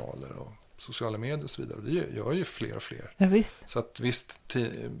egna kanaler och sociala medier och så vidare. Det gör ju fler och fler. Ja, visst. Så att visst,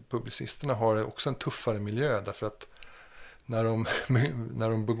 publicisterna har också en tuffare miljö därför att när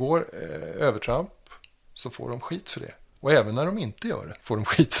de begår övertramp så får de skit för det. Och även när de inte gör det får de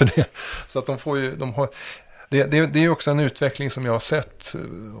skit för det. Så att det är också en utveckling som jag har sett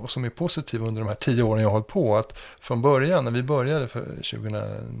och som är positiv under de här 10 åren jag har hållit på. Att från början, när vi började för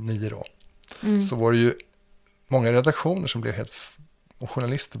 2009 då, så var det ju många redaktioner som blev och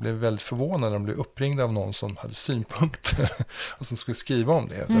journalister blev väldigt förvånade när de blev uppringda av någon som hade synpunkter och som skulle skriva om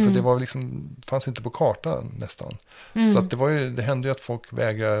det. Därför det var fanns inte på kartan nästan. Så att det hände ju att folk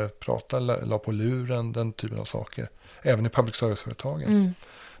vägrade prata, la på luren, den typen av saker. Även i public service-företagen.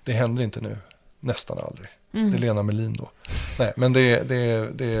 Det händer inte nu. Nästan aldrig. Det är Lena Melin då. Nej, men det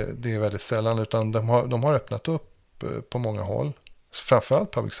är väldigt sällan. Utan de har öppnat upp på många håll.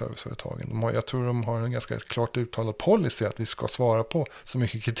 Framförallt public service-företagen. Jag tror de har en ganska klart uttalad policy att vi ska svara på så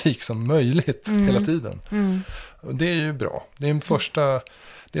mycket kritik som möjligt hela tiden. Och det är ju bra. Det är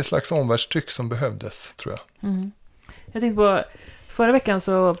ett slags omvärldstryck som behövdes, tror jag. Jag tänkte på, förra veckan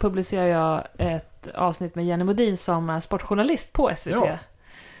så publicerade jag ett avsnitt med Jenny Modin som är sportjournalist på SVT. Ja.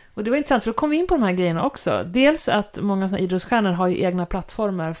 Och det var intressant för då kom vi in på de här grejerna också. Dels att många såna idrottsstjärnor har ju egna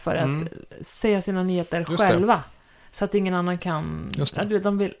plattformar för att säga sina nyheter själva. Så att ingen annan kan...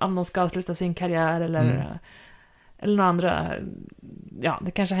 De vill, om de ska avsluta sin karriär eller några andra... Ja,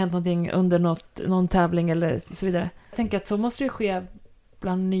 det kanske har hänt någonting under någon tävling eller så vidare. Jag tänker att så måste det ske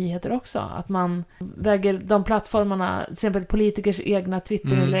bland nyheter också. Att man väger de plattformarna, till exempel politikers egna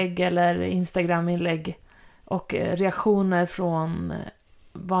Twitterinlägg eller Instagraminlägg och reaktioner från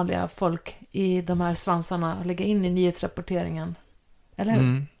vanliga folk i de här svansarna och lägga in i nyhetsrapporteringen. Eller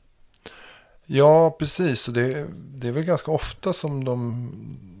hur? Ja, precis. Och det är väl ganska ofta som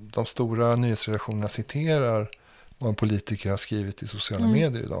de stora nyhetsredaktionerna citerar vad en politiker har skrivit i sociala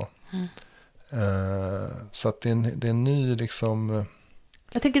medier idag. Så att det är en ny liksom...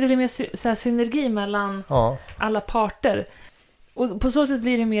 Jag tycker det blir mer så här synergi mellan alla parter. Och på så sätt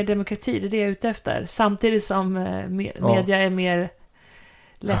blir det mer demokrati, det är det jag är ute efter. Samtidigt som media är mer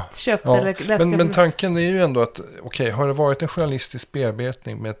lättköpt. Eller men tanken är ju ändå att har det varit en journalistisk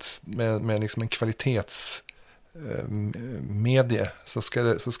bearbetning med liksom en kvalitetsmedie så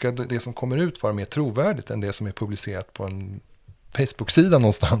ska det som kommer ut vara mer trovärdigt än det som är publicerat på en Facebook-sida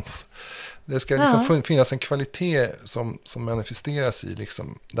någonstans. Det ska liksom finnas en kvalitet som manifesteras i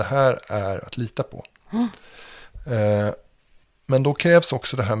liksom, det här är att lita på. Men då krävs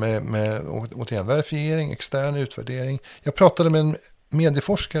också det här med återigen verifiering, extern utvärdering. Jag pratade med en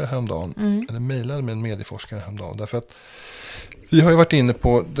medieforskare häromdagen, eller mejlade med en medieforskare häromdagen, därför att vi har ju varit inne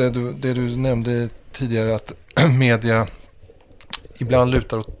på det du nämnde tidigare, att media ibland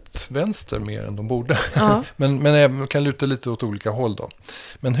lutar åt vänster mer än de borde. men kan luta lite åt olika håll då.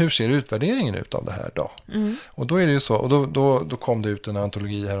 Men hur ser utvärderingen ut av det här då? Och då är det ju så, och då kom det ut en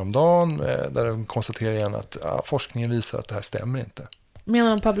antologi häromdagen där de konstaterar igen att forskningen visar att det här stämmer inte. Menar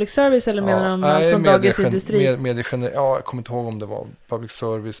de public service eller menar de från Dagens Industri? Jag kommer inte ihåg om det var public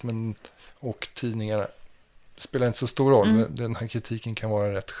service och tidningarna. Det spelar inte så stor roll. Men den här kritiken kan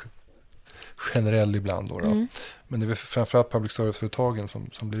vara rätt generell ibland. Då. Men det är framförallt public service-företagen som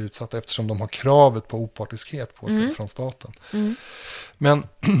blir utsatta eftersom de har kravet på opartiskhet på sig från staten. Men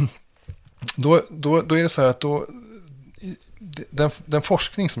då är det så här att den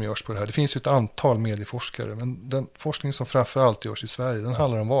forskning som görs på det här, det finns ju ett antal medieforskare, men den forskning som framförallt görs i Sverige, den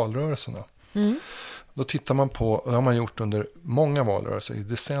handlar om valrörelserna. Då tittar man på, det har man gjort under många valrörelser i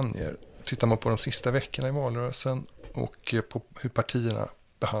decennier, tittar man på de sista veckorna i valrörelsen och på hur partierna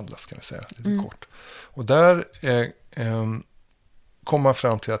behandlas, kan vi säga, lite kort. Och där kommer man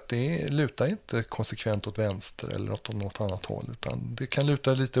fram till att det lutar inte konsekvent åt vänster eller åt något annat håll, utan det kan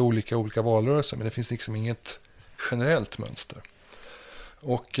luta lite olika valrörelser, men det finns liksom inget generellt mönster.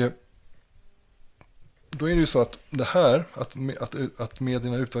 Och då är det ju så att det här, att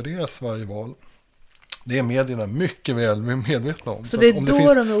medierna utvärderas varje val, det är medierna mycket väl medvetna om. Så det är om då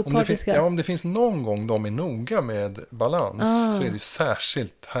finns, de är opartiska? Om det finns någon gång de är noga med balans, så är det ju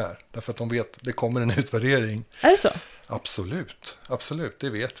särskilt här. Därför att de vet att det kommer en utvärdering. Är det så? Absolut, det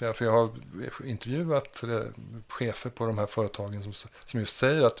vet jag. För jag har intervjuat chefer på de här företagen som just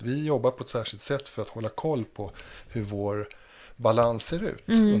säger att vi jobbar på ett särskilt sätt för att hålla koll på hur vår balans ser ut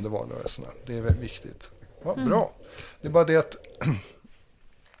under valrörelserna. Det är väldigt viktigt. Ja, bra. Det är bara det att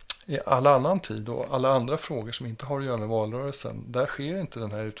i alla annan tid och alla andra frågor som inte har att göra med valrörelsen, där sker inte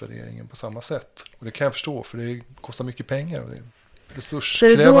den här utvärderingen på samma sätt. Och det kan jag förstå, för det kostar mycket pengar och det är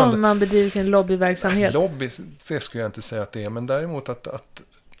resurskrävande. Så är det då man bedriver sin lobbyverksamhet? Lobby, det skulle jag inte säga att det är, men däremot att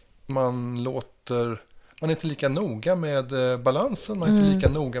man är inte lika noga med balansen, man är inte lika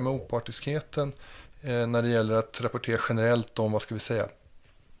noga med opartiskheten när det gäller att rapportera generellt om, vad ska vi säga,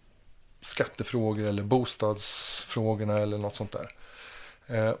 skattefrågor eller bostadsfrågorna eller något sånt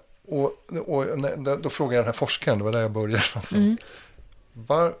där. Och då frågar jag den här forskaren, det var där jag började någonstans.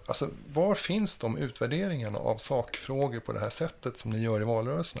 Var finns de utvärderingarna av sakfrågor på det här sättet som ni gör i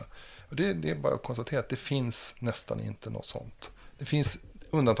valrörelserna? Och det är bara att konstatera att det finns nästan inte något sånt. Det finns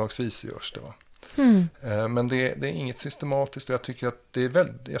undantagsvis görs det, va? Men det är inget systematiskt, och jag tycker att det är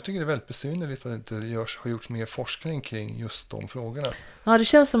väldigt besynnerligt att det inte har gjorts mer forskning kring just de frågorna. Ja, det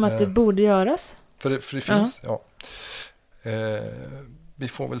känns som att det borde göras. För det finns, vi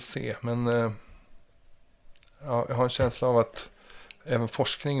får väl se, men jag har en känsla av att även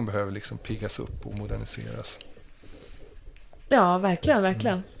forskningen behöver liksom piggas upp och moderniseras. Ja,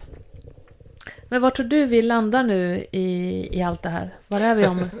 verkligen. Men var tror du vi landar nu i allt det här? Var är vi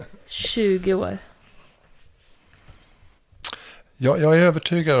om 20 år? Jag är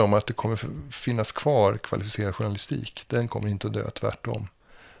övertygad om att det kommer finnas kvar kvalificerad journalistik. Den kommer inte att dö, tvärtom.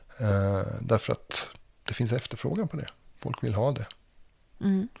 Därför att det finns efterfrågan på det. Folk vill ha det.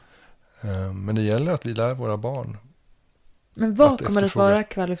 Men det gäller att vi lär våra barn. Men vad kommer att vara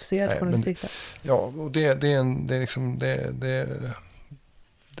kvalificerad journalistik? Ja, och det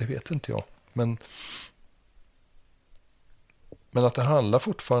vet inte jag. Men att det handlar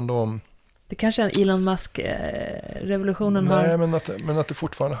fortfarande om... Det kanske är en Elon Musk-revolutionen har... Nej, men att det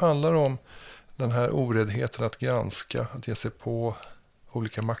fortfarande handlar om den här oräddheten att granska, att ge sig på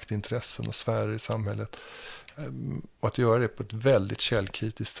olika maktintressen och sfärer i samhället. Och att göra det på ett väldigt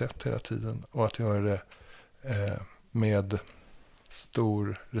källkritiskt sätt hela tiden. Och att göra det med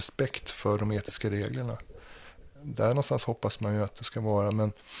stor respekt för de etiska reglerna. Där någonstans hoppas man ju att det ska vara.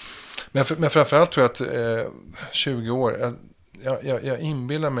 Men framförallt tror jag att 20 år... Jag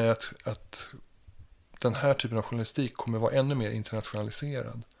inbillar mig att den här typen av journalistik kommer vara ännu mer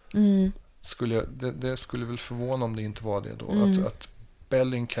internationaliserad. Det skulle väl förvåna om det inte var det då. Att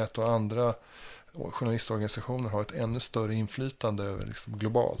Bellingcat och andra journalistorganisationer har ett ännu större inflytande över liksom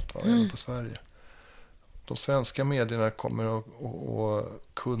globalt, även på Sverige. De svenska medierna kommer att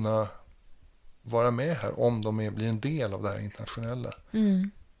kunna vara med här om de blir en del av det här internationella.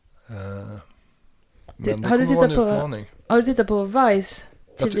 Men har du tittat på Vice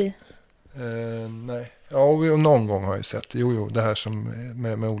TV? Nej. Ja, någon gång har jag sett. Jo, det här som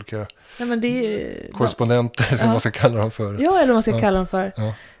med olika korrespondenter, eller vad man ska kalla dem för. Ja, eller vad man ska kalla dem för.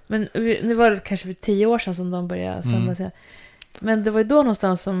 Ja. Men det var kanske för 10 år sedan som de började sända sig. Men det var ju då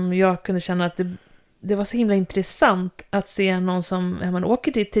någonstans som jag kunde känna att det var så himla intressant att se någon som man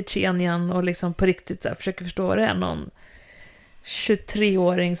åker till Tjetjenien och liksom på riktigt så här, försöker förstå vad det är. Någon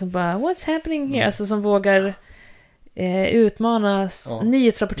 23-åring som bara, what's happening here? Alltså som vågar utmana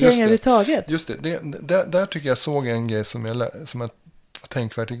nyhetsrapporteringar överhuvudtaget. Just det. Där tycker jag såg en grej som jag var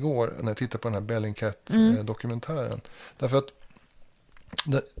tänkvärt igår när jag tittade på den här Bellingcat-dokumentären. Därför att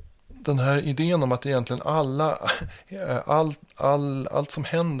den här idén om att egentligen allt som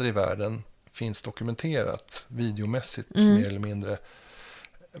händer i världen finns dokumenterat videomässigt mer eller mindre.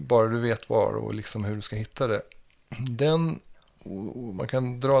 Bara du vet var och liksom hur du ska hitta det.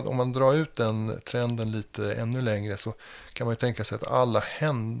 Om man drar ut den trenden lite ännu längre så kan man ju tänka sig att alla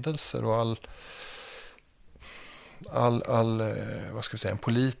händelser och all vad ska vi säga, en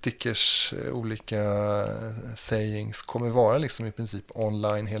politikers olika sayings kommer vara liksom i princip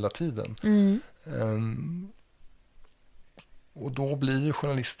online hela tiden. Och då blir ju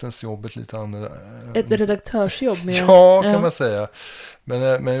journalistens jobb ett lite annorlunda. Ett redaktörsjobb med. Ja, kan man säga.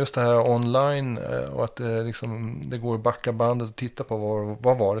 Men just det här online och att det går att backa bandet och titta på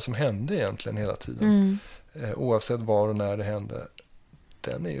vad var det som hände egentligen hela tiden. Oavsett var och när det hände.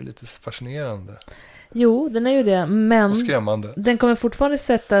 Den är ju lite fascinerande. Jo, den är ju det. Men och skrämmande. Den kommer fortfarande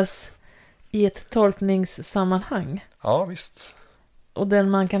sättas i ett tolkningssammanhang. Ja, visst. Och den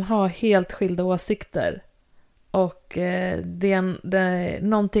man kan ha helt skilda åsikter. Och det är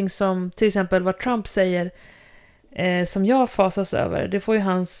någonting som, till exempel vad Trump säger, som jag fasas över. Det får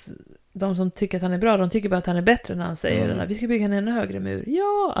ju de som tycker att han är bra, de tycker bara att han är bättre när han säger vi ska bygga en ännu högre mur.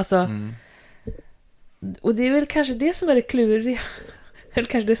 Ja, alltså. Och det är väl kanske det som är det kluriga. Eller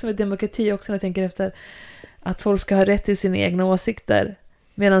kanske det som är demokrati också när jag tänker efter. Att folk ska ha rätt till sina egna åsikter.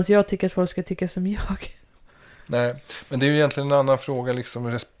 Medan jag tycker att folk ska tycka som jag. Nej, men det är ju egentligen en annan fråga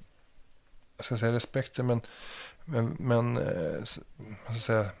liksom respekten, men vad ska jag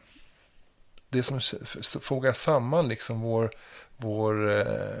säga, det som fogar samman liksom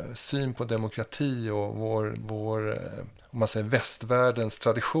vår syn på demokrati och vår om man säger västvärldens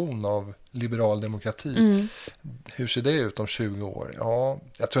tradition av liberal demokrati. Hur ser det ut om 20 år? Ja,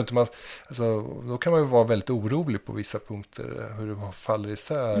 jag tror inte då kan man ju vara väldigt orolig på vissa punkter hur det faller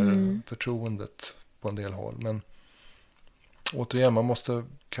isär förtroendet på en del håll, men återigen, man måste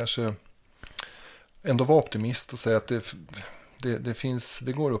kanske ändå vara optimist och säga att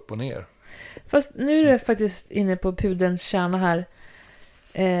det går upp och ner. Fast nu är det faktiskt inne på pudelns kärna här.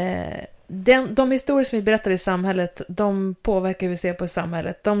 De historier som vi berättar i samhället, de påverkar vi ser på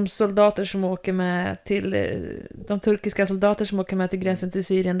samhället. De soldater som åker med till de turkiska soldater som åker med till gränsen till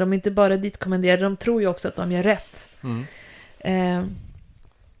Syrien, de är inte bara ditkommenderade, de tror ju också att de gör rätt.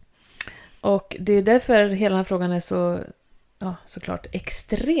 Och det är därför hela den här frågan är så såklart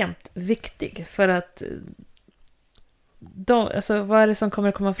extremt viktig, för att alltså, vad är det som kommer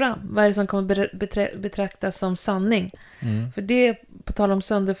att komma fram? Vad är det som kommer betraktas som sanning? För det, på tal om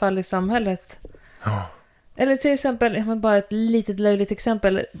sönderfall i samhället. Eller till exempel, bara ett litet löjligt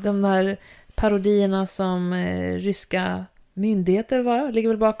exempel, de här parodierna som ryska myndigheter ligger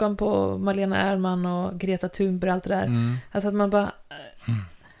väl bakom på Malena Ernman och Greta Thunberg och allt det där. Alltså att man bara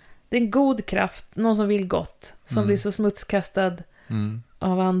det är en god kraft, någon som vill gott, som blir så smutskastad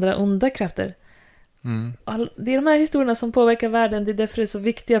av andra onda krafter. Det är de här historierna som påverkar världen, det är därför det är så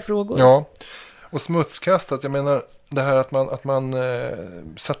viktiga frågor. Ja, och smutskastat, jag menar det här att man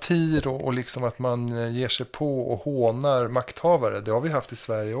satir och liksom att man ger sig på och hånar makthavare, det har vi haft i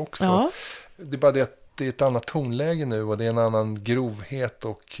Sverige också. Ja. Det är bara det att det är ett annat tonläge nu och det är en annan grovhet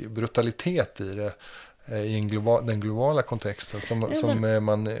och brutalitet i det. I den globala kontexten som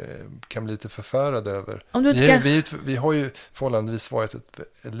man kan bli lite förfärad över. Vi har ju förhållandevis varit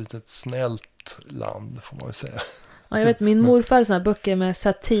ett litet snällt land, får man ju säga. Ja, jag vet, min morfar hade såna här böcker med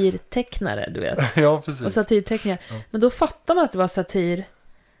satirtecknare, du vet. Ja, precis. Och satirteckningar. Ja. Men då fattar man att det var satir.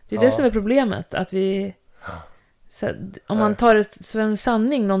 Det är det som är problemet, att vi om man tar det som en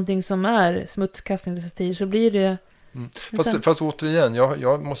sanning, någonting som är smutskastning eller satir, så blir det Fast återigen,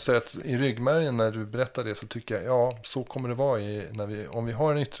 jag måste säga att i ryggmärgen när du berättar det så tycker jag, så kommer det vara om vi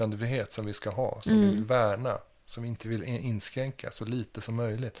har en yttrandefrihet som vi ska ha, som vi vill värna, som vi inte vill inskränka så lite som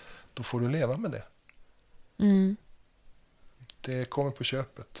möjligt, då får du leva med det. Det kommer på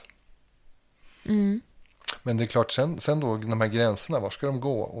köpet. Men det är klart, sen då de här gränserna, var ska de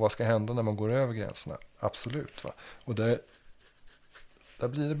gå och vad ska hända när man går över gränserna? Absolut, va? Och där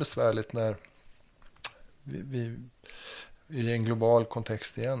blir det besvärligt när vi i en global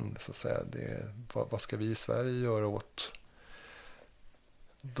kontext igen, så att säga. Vad ska vi i Sverige göra åt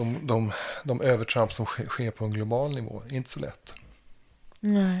de övertramp som sker på en global nivå? Inte så lätt.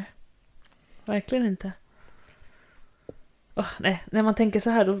 Nej, verkligen inte. Nej, när man tänker så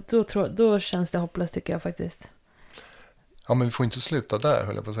här då känns det hopplöst, tycker jag faktiskt. Ja, men vi får inte sluta där,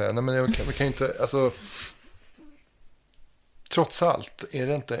 höll jag på att säga. Nej, men vi kan inte, alltså trots allt är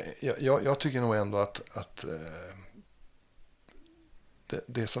det inte, jag tycker nog ändå att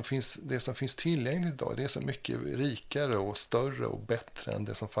det som finns tillgängligt idag, det är så mycket rikare och större och bättre än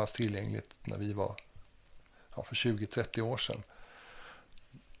det som fanns tillgängligt när vi var för 20-30 år sedan.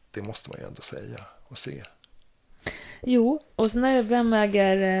 Det måste man ju ändå säga och se. Jo, och sen är vem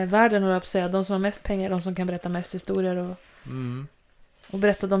äger världen, och säga, de som har mest pengar, de som kan berätta mest historier och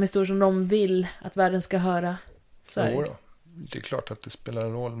berätta de historier som de vill att världen ska höra. Så det är klart att det spelar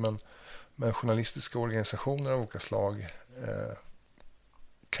en roll, men journalistiska organisationer av olika slag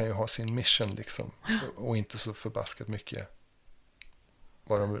kan ju ha sin mission liksom, och inte så förbaskat mycket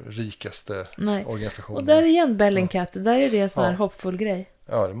vara de rikaste organisationerna. Och där igen Bellingcat, där är det en sån här hoppfull grej.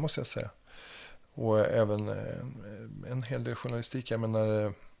 Ja, det måste jag säga. Och även en hel del journalistik. Jag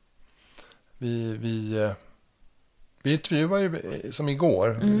menar, vi intervjuar ju, som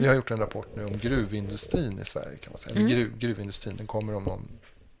igår, vi har gjort en rapport nu om gruvindustrin i Sverige kan man säga. Eller gruvindustrin, den kommer om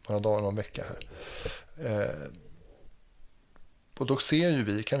några dagar, någon vecka här. Och då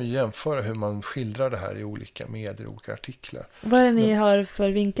kan vi jämföra hur man skildrar det här i olika medier, olika artiklar. Vad är det ni har för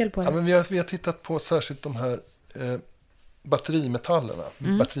vinkel på det? Ja, men vi har tittat på särskilt de här batterimetallerna,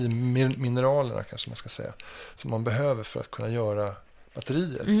 batterimineralerna kanske man ska säga, som man behöver för att kunna göra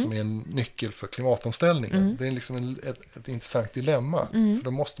batterier, som är en nyckel för klimatomställningen. Det är liksom ett intressant dilemma, för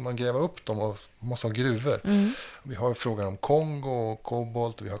då måste man gräva upp dem och måste ha gruvor. Vi har frågan om Kongo och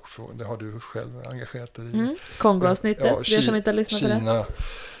kobolt, och det har du själv engagerat dig i. Kongo-avsnittet, för er som inte har lyssnat på det. Kina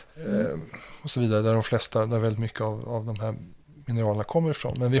och så vidare, där väldigt mycket av de här mineralerna kommer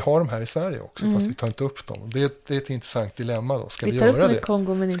ifrån. Men vi har de här i Sverige också, fast vi tar inte upp dem. Det är ett intressant dilemma då. Ska vi göra det?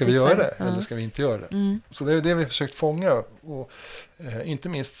 Kongo, men ska vi göra det? Eller ska vi inte göra det? Så det är det vi har försökt fånga. Och inte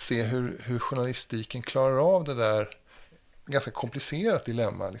minst se hur journalistiken klarar av det där ganska komplicerat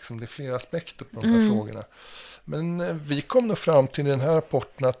dilemma. Liksom. Det är flera aspekter på de här frågorna. Men vi kom då fram till den här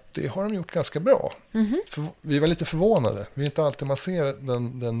rapporten att det har de gjort ganska bra. För vi var lite förvånade. Vi är inte alltid man ser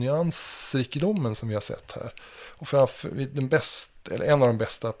den nyansrikedomen som vi har sett här. Och framför en av de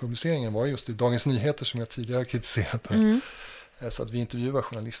bästa publiceringarna var just i Dagens Nyheter som jag tidigare har kritiserat. Så att vi intervjuade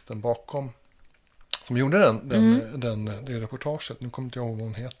journalisten bakom som gjorde det reportaget. Nu kommer inte jag ihåg vad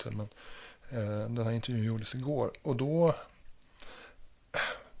hon heter, men den här intervjun gjordes igår. Och då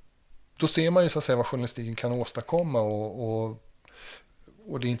ser man ju så att säga vad journalistiken kan åstadkomma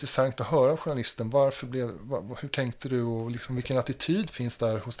och det är intressant att höra av journalisten. Hur tänkte du och liksom vilken attityd finns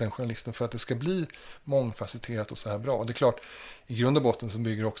där hos den journalisten för att det ska bli mångfacetterat och så här bra. Och det är klart, i grund och botten så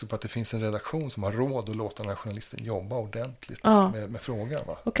bygger det också på att det finns en redaktion som har råd att låta den här journalisten jobba ordentligt med frågan.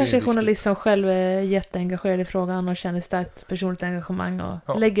 Va? Och kanske en journalist som själv är jätteengagerad i frågan och känner starkt personligt engagemang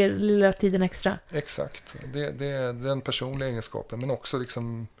och lägger lilla tiden extra. Exakt, det är den personliga egenskapen, men också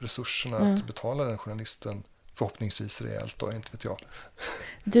liksom resurserna att betala den journalisten förhoppningsvis rejält då, inte vet jag.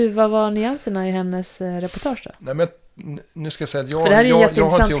 Du, vad var nyanserna i hennes reportage då? Nej, men nu ska jag säga att jag har inte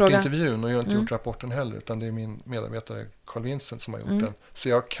gjort intervjun och jag har inte gjort rapporten heller, utan det är min medarbetare Carl Vincent som har gjort den. Så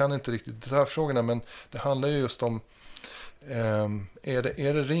jag kan inte riktigt de här frågorna, men det handlar ju just om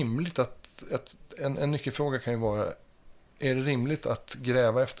är det rimligt att en nyckelfråga kan ju vara, är det rimligt att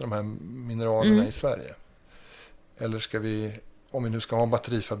gräva efter de här mineralerna i Sverige? Eller ska vi, om vi nu ska ha en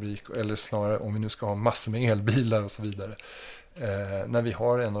batterifabrik, eller snarare om vi nu ska ha massor med elbilar och så vidare, när vi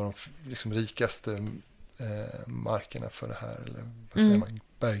har en av de liksom rikaste markerna för det här, eller vad säger man,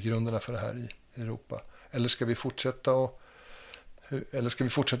 berggrunderna för det här i Europa. Eller ska vi fortsätta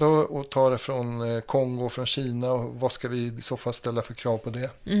att ta det från Kongo och från Kina, och vad ska vi i så fall ställa för krav på det?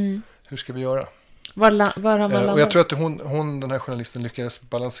 Hur ska vi göra? Var har man landat? Och jag tror att den här journalisten lyckades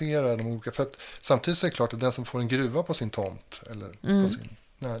balansera de olika, för att samtidigt så är det klart att den som får en gruva på sin tomt eller på sin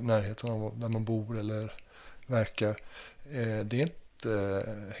närheten av där man bor eller verkar, det är inte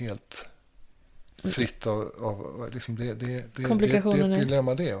helt fritt av liksom det är ett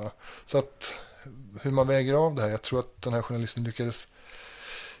dilemma det, va? Så att hur man väger av det här, jag tror att den här journalisten lyckades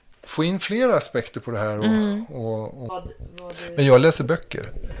få in flera aspekter på det här. Men jag läser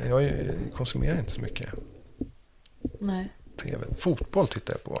böcker. Jag konsumerar inte så mycket. Nej. TV. Fotboll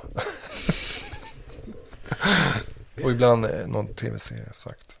tittar jag på. Och ibland någon tv-serie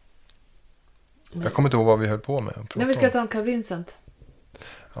sagt. Nej. Jag kommer inte ihåg vad vi höll på med. Nej, vi ska ta om Carl Vincent.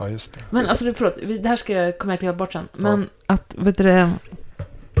 Ja, just det. Men alltså, förlåt, det här kommer jag kliva bort sen. Men att, vet du det...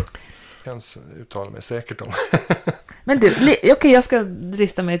 Jag kan uttala mig säkert om. Men du, okej, jag ska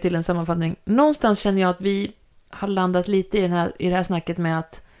drista mig till en sammanfattning. Någonstans känner jag att vi har landat lite i det här snacket med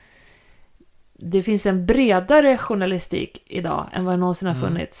att det finns en bredare journalistik idag än vad någonsin har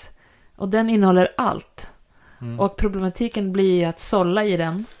funnits. Och den innehåller allt. Och problematiken blir att sålla i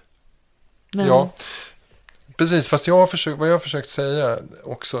den. Men... Ja, precis. Fast vad jag har försökt säga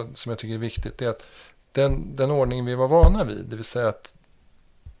också, som jag tycker är viktigt, är att den ordning vi var vana vid, det vill säga att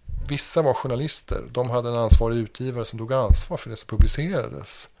vissa var journalister, de hade en ansvarig utgivare som tog ansvar för det som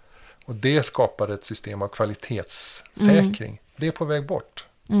publicerades. Och det skapade ett system av kvalitetssäkring. Det är på väg bort.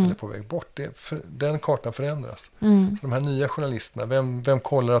 Eller på väg bort. Den kartan förändras. Så de här nya journalisterna, vem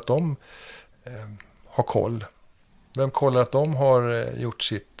kollar att de har koll? Vem kollar att de har gjort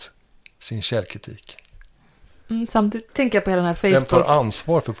sin källkritik? Samtidigt tänker jag på hela den här Facebook... Vem tar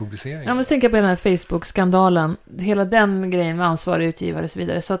ansvar för publiceringen? Jag måste tänka på den här Facebook-skandalen. Hela den grejen med ansvarig utgivare och så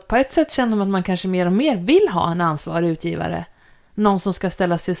vidare. Så att på ett sätt känner man att man kanske mer och mer vill ha en ansvarig utgivare. Någon som ska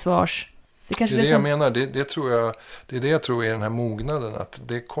ställas till svars. Det är det jag menar. Det tror jag, det är det jag tror är den här mognaden. Att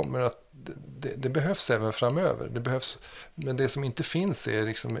det kommer att det behövs även framöver. Det behövs, men det som inte finns är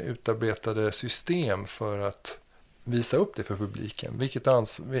liksom utarbetade system för att visa upp det för publiken.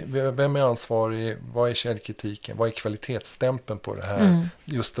 Vem är ansvarig? Vad är källkritiken? Vad är kvalitetsstämpeln på det här?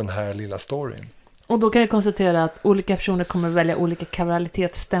 Just den här lilla storyn. Och då kan vi konstatera att olika personer kommer välja olika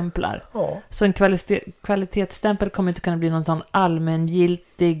kvalitetsstämplar. Ja. Så en kvalitetsstämpel kommer inte kunna bli någon sån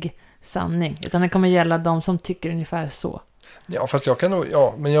allmängiltig sanning. Utan den kommer gälla de som tycker ungefär så. Ja, fast jag kan nog,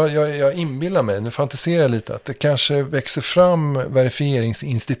 men jag inbillar mig, nu fantiserar jag lite, att det kanske växer fram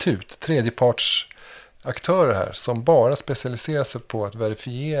verifieringsinstitut, tredjepartsaktörer här, som bara specialiserar sig på att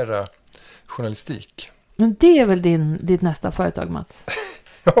verifiera journalistik. Men det är väl ditt nästa företag, Mats?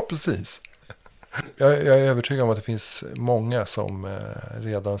 Ja, precis. Jag är övertygad om att det finns många som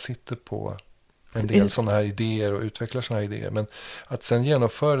redan sitter på en del sådana här idéer och utvecklar sådana här idéer. Men att sen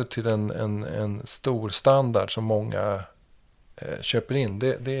genomföra det till en stor standard som många köper in,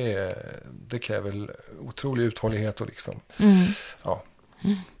 det kräver otrolig uthållighet och liksom. Ja.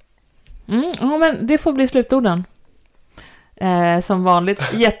 Ja, men det får bli slutorden. Som vanligt,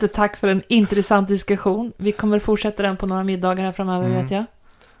 jättetack för en intressant diskussion. Vi kommer fortsätta den på några middagar här framöver, vet jag.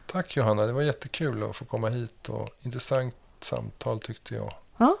 Tack Johanna, det var jättekul att få komma hit och intressant samtal tyckte jag.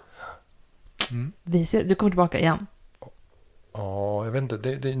 Ja. Du kommer tillbaka igen. Ja, jag vet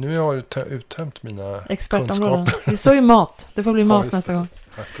inte. Nu har jag uttömt mina expertområden. kunskaper. Vi såg ju mat. Det får bli mat nästa gång.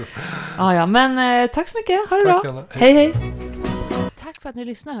 Ja, men tack så mycket. Ha det bra. Anna. Hej. Tack för att ni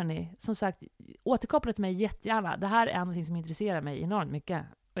lyssnar, hörni. Som sagt, återkoppla till mig jättegärna. Det här är något som intresserar mig enormt mycket.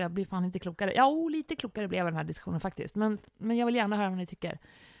 Och jag blir fan inte klokare. Ja, lite klokare blev den här diskussionen faktiskt. Men jag vill gärna höra vad ni tycker.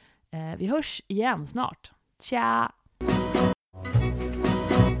 Vi hörs igen snart. Tja!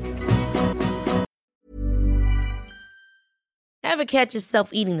 Ever catch yourself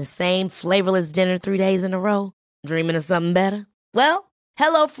eating the same flavorless dinner 3 days in a row? Dreaming of something better? Well,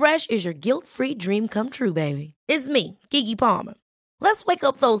 HelloFresh is your guilt-free dream come true, baby. It's me, Keke Palmer. Let's wake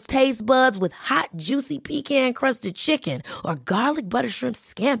up those taste buds with hot, juicy pecan-crusted chicken or garlic butter shrimp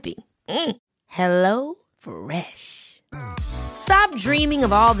scampi. Hello Fresh. Stop dreaming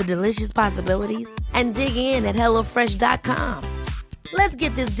of all the delicious possibilities and dig in at HelloFresh.com. Let's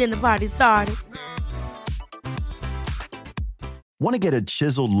get this dinner party started. Want to get a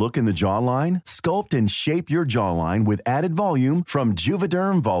chiseled look in the jawline? Sculpt and shape your jawline with added volume from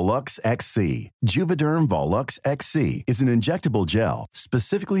Juvederm Volux XC. Juvederm Volux XC is an injectable gel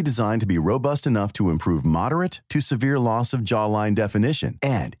specifically designed to be robust enough to improve moderate to severe loss of jawline definition.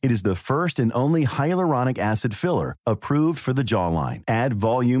 And it is the first and only hyaluronic acid filler approved for the jawline. Add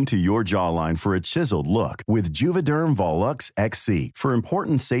volume to your jawline for a chiseled look with Juvederm Volux XC. For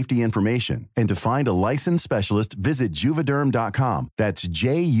important safety information and to find a licensed specialist, visit Juvederm.com. That's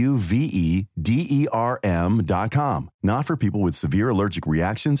Juvederm.com. Not for people with severe allergic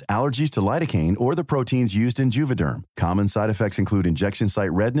reactions, allergies to lidocaine, or the proteins used in Juvederm. Common side effects include injection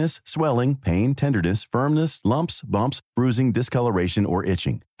site redness, swelling, pain, tenderness, firmness, lumps, bumps, bruising, discoloration, or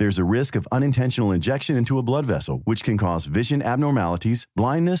itching. There's a risk of unintentional injection into a blood vessel, which can cause vision abnormalities,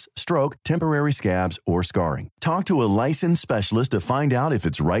 blindness, stroke, temporary scabs, or scarring. Talk to a licensed specialist to find out if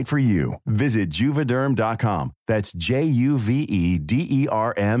it's right for you. Visit Juvederm.com. That's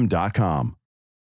Juvederm.com.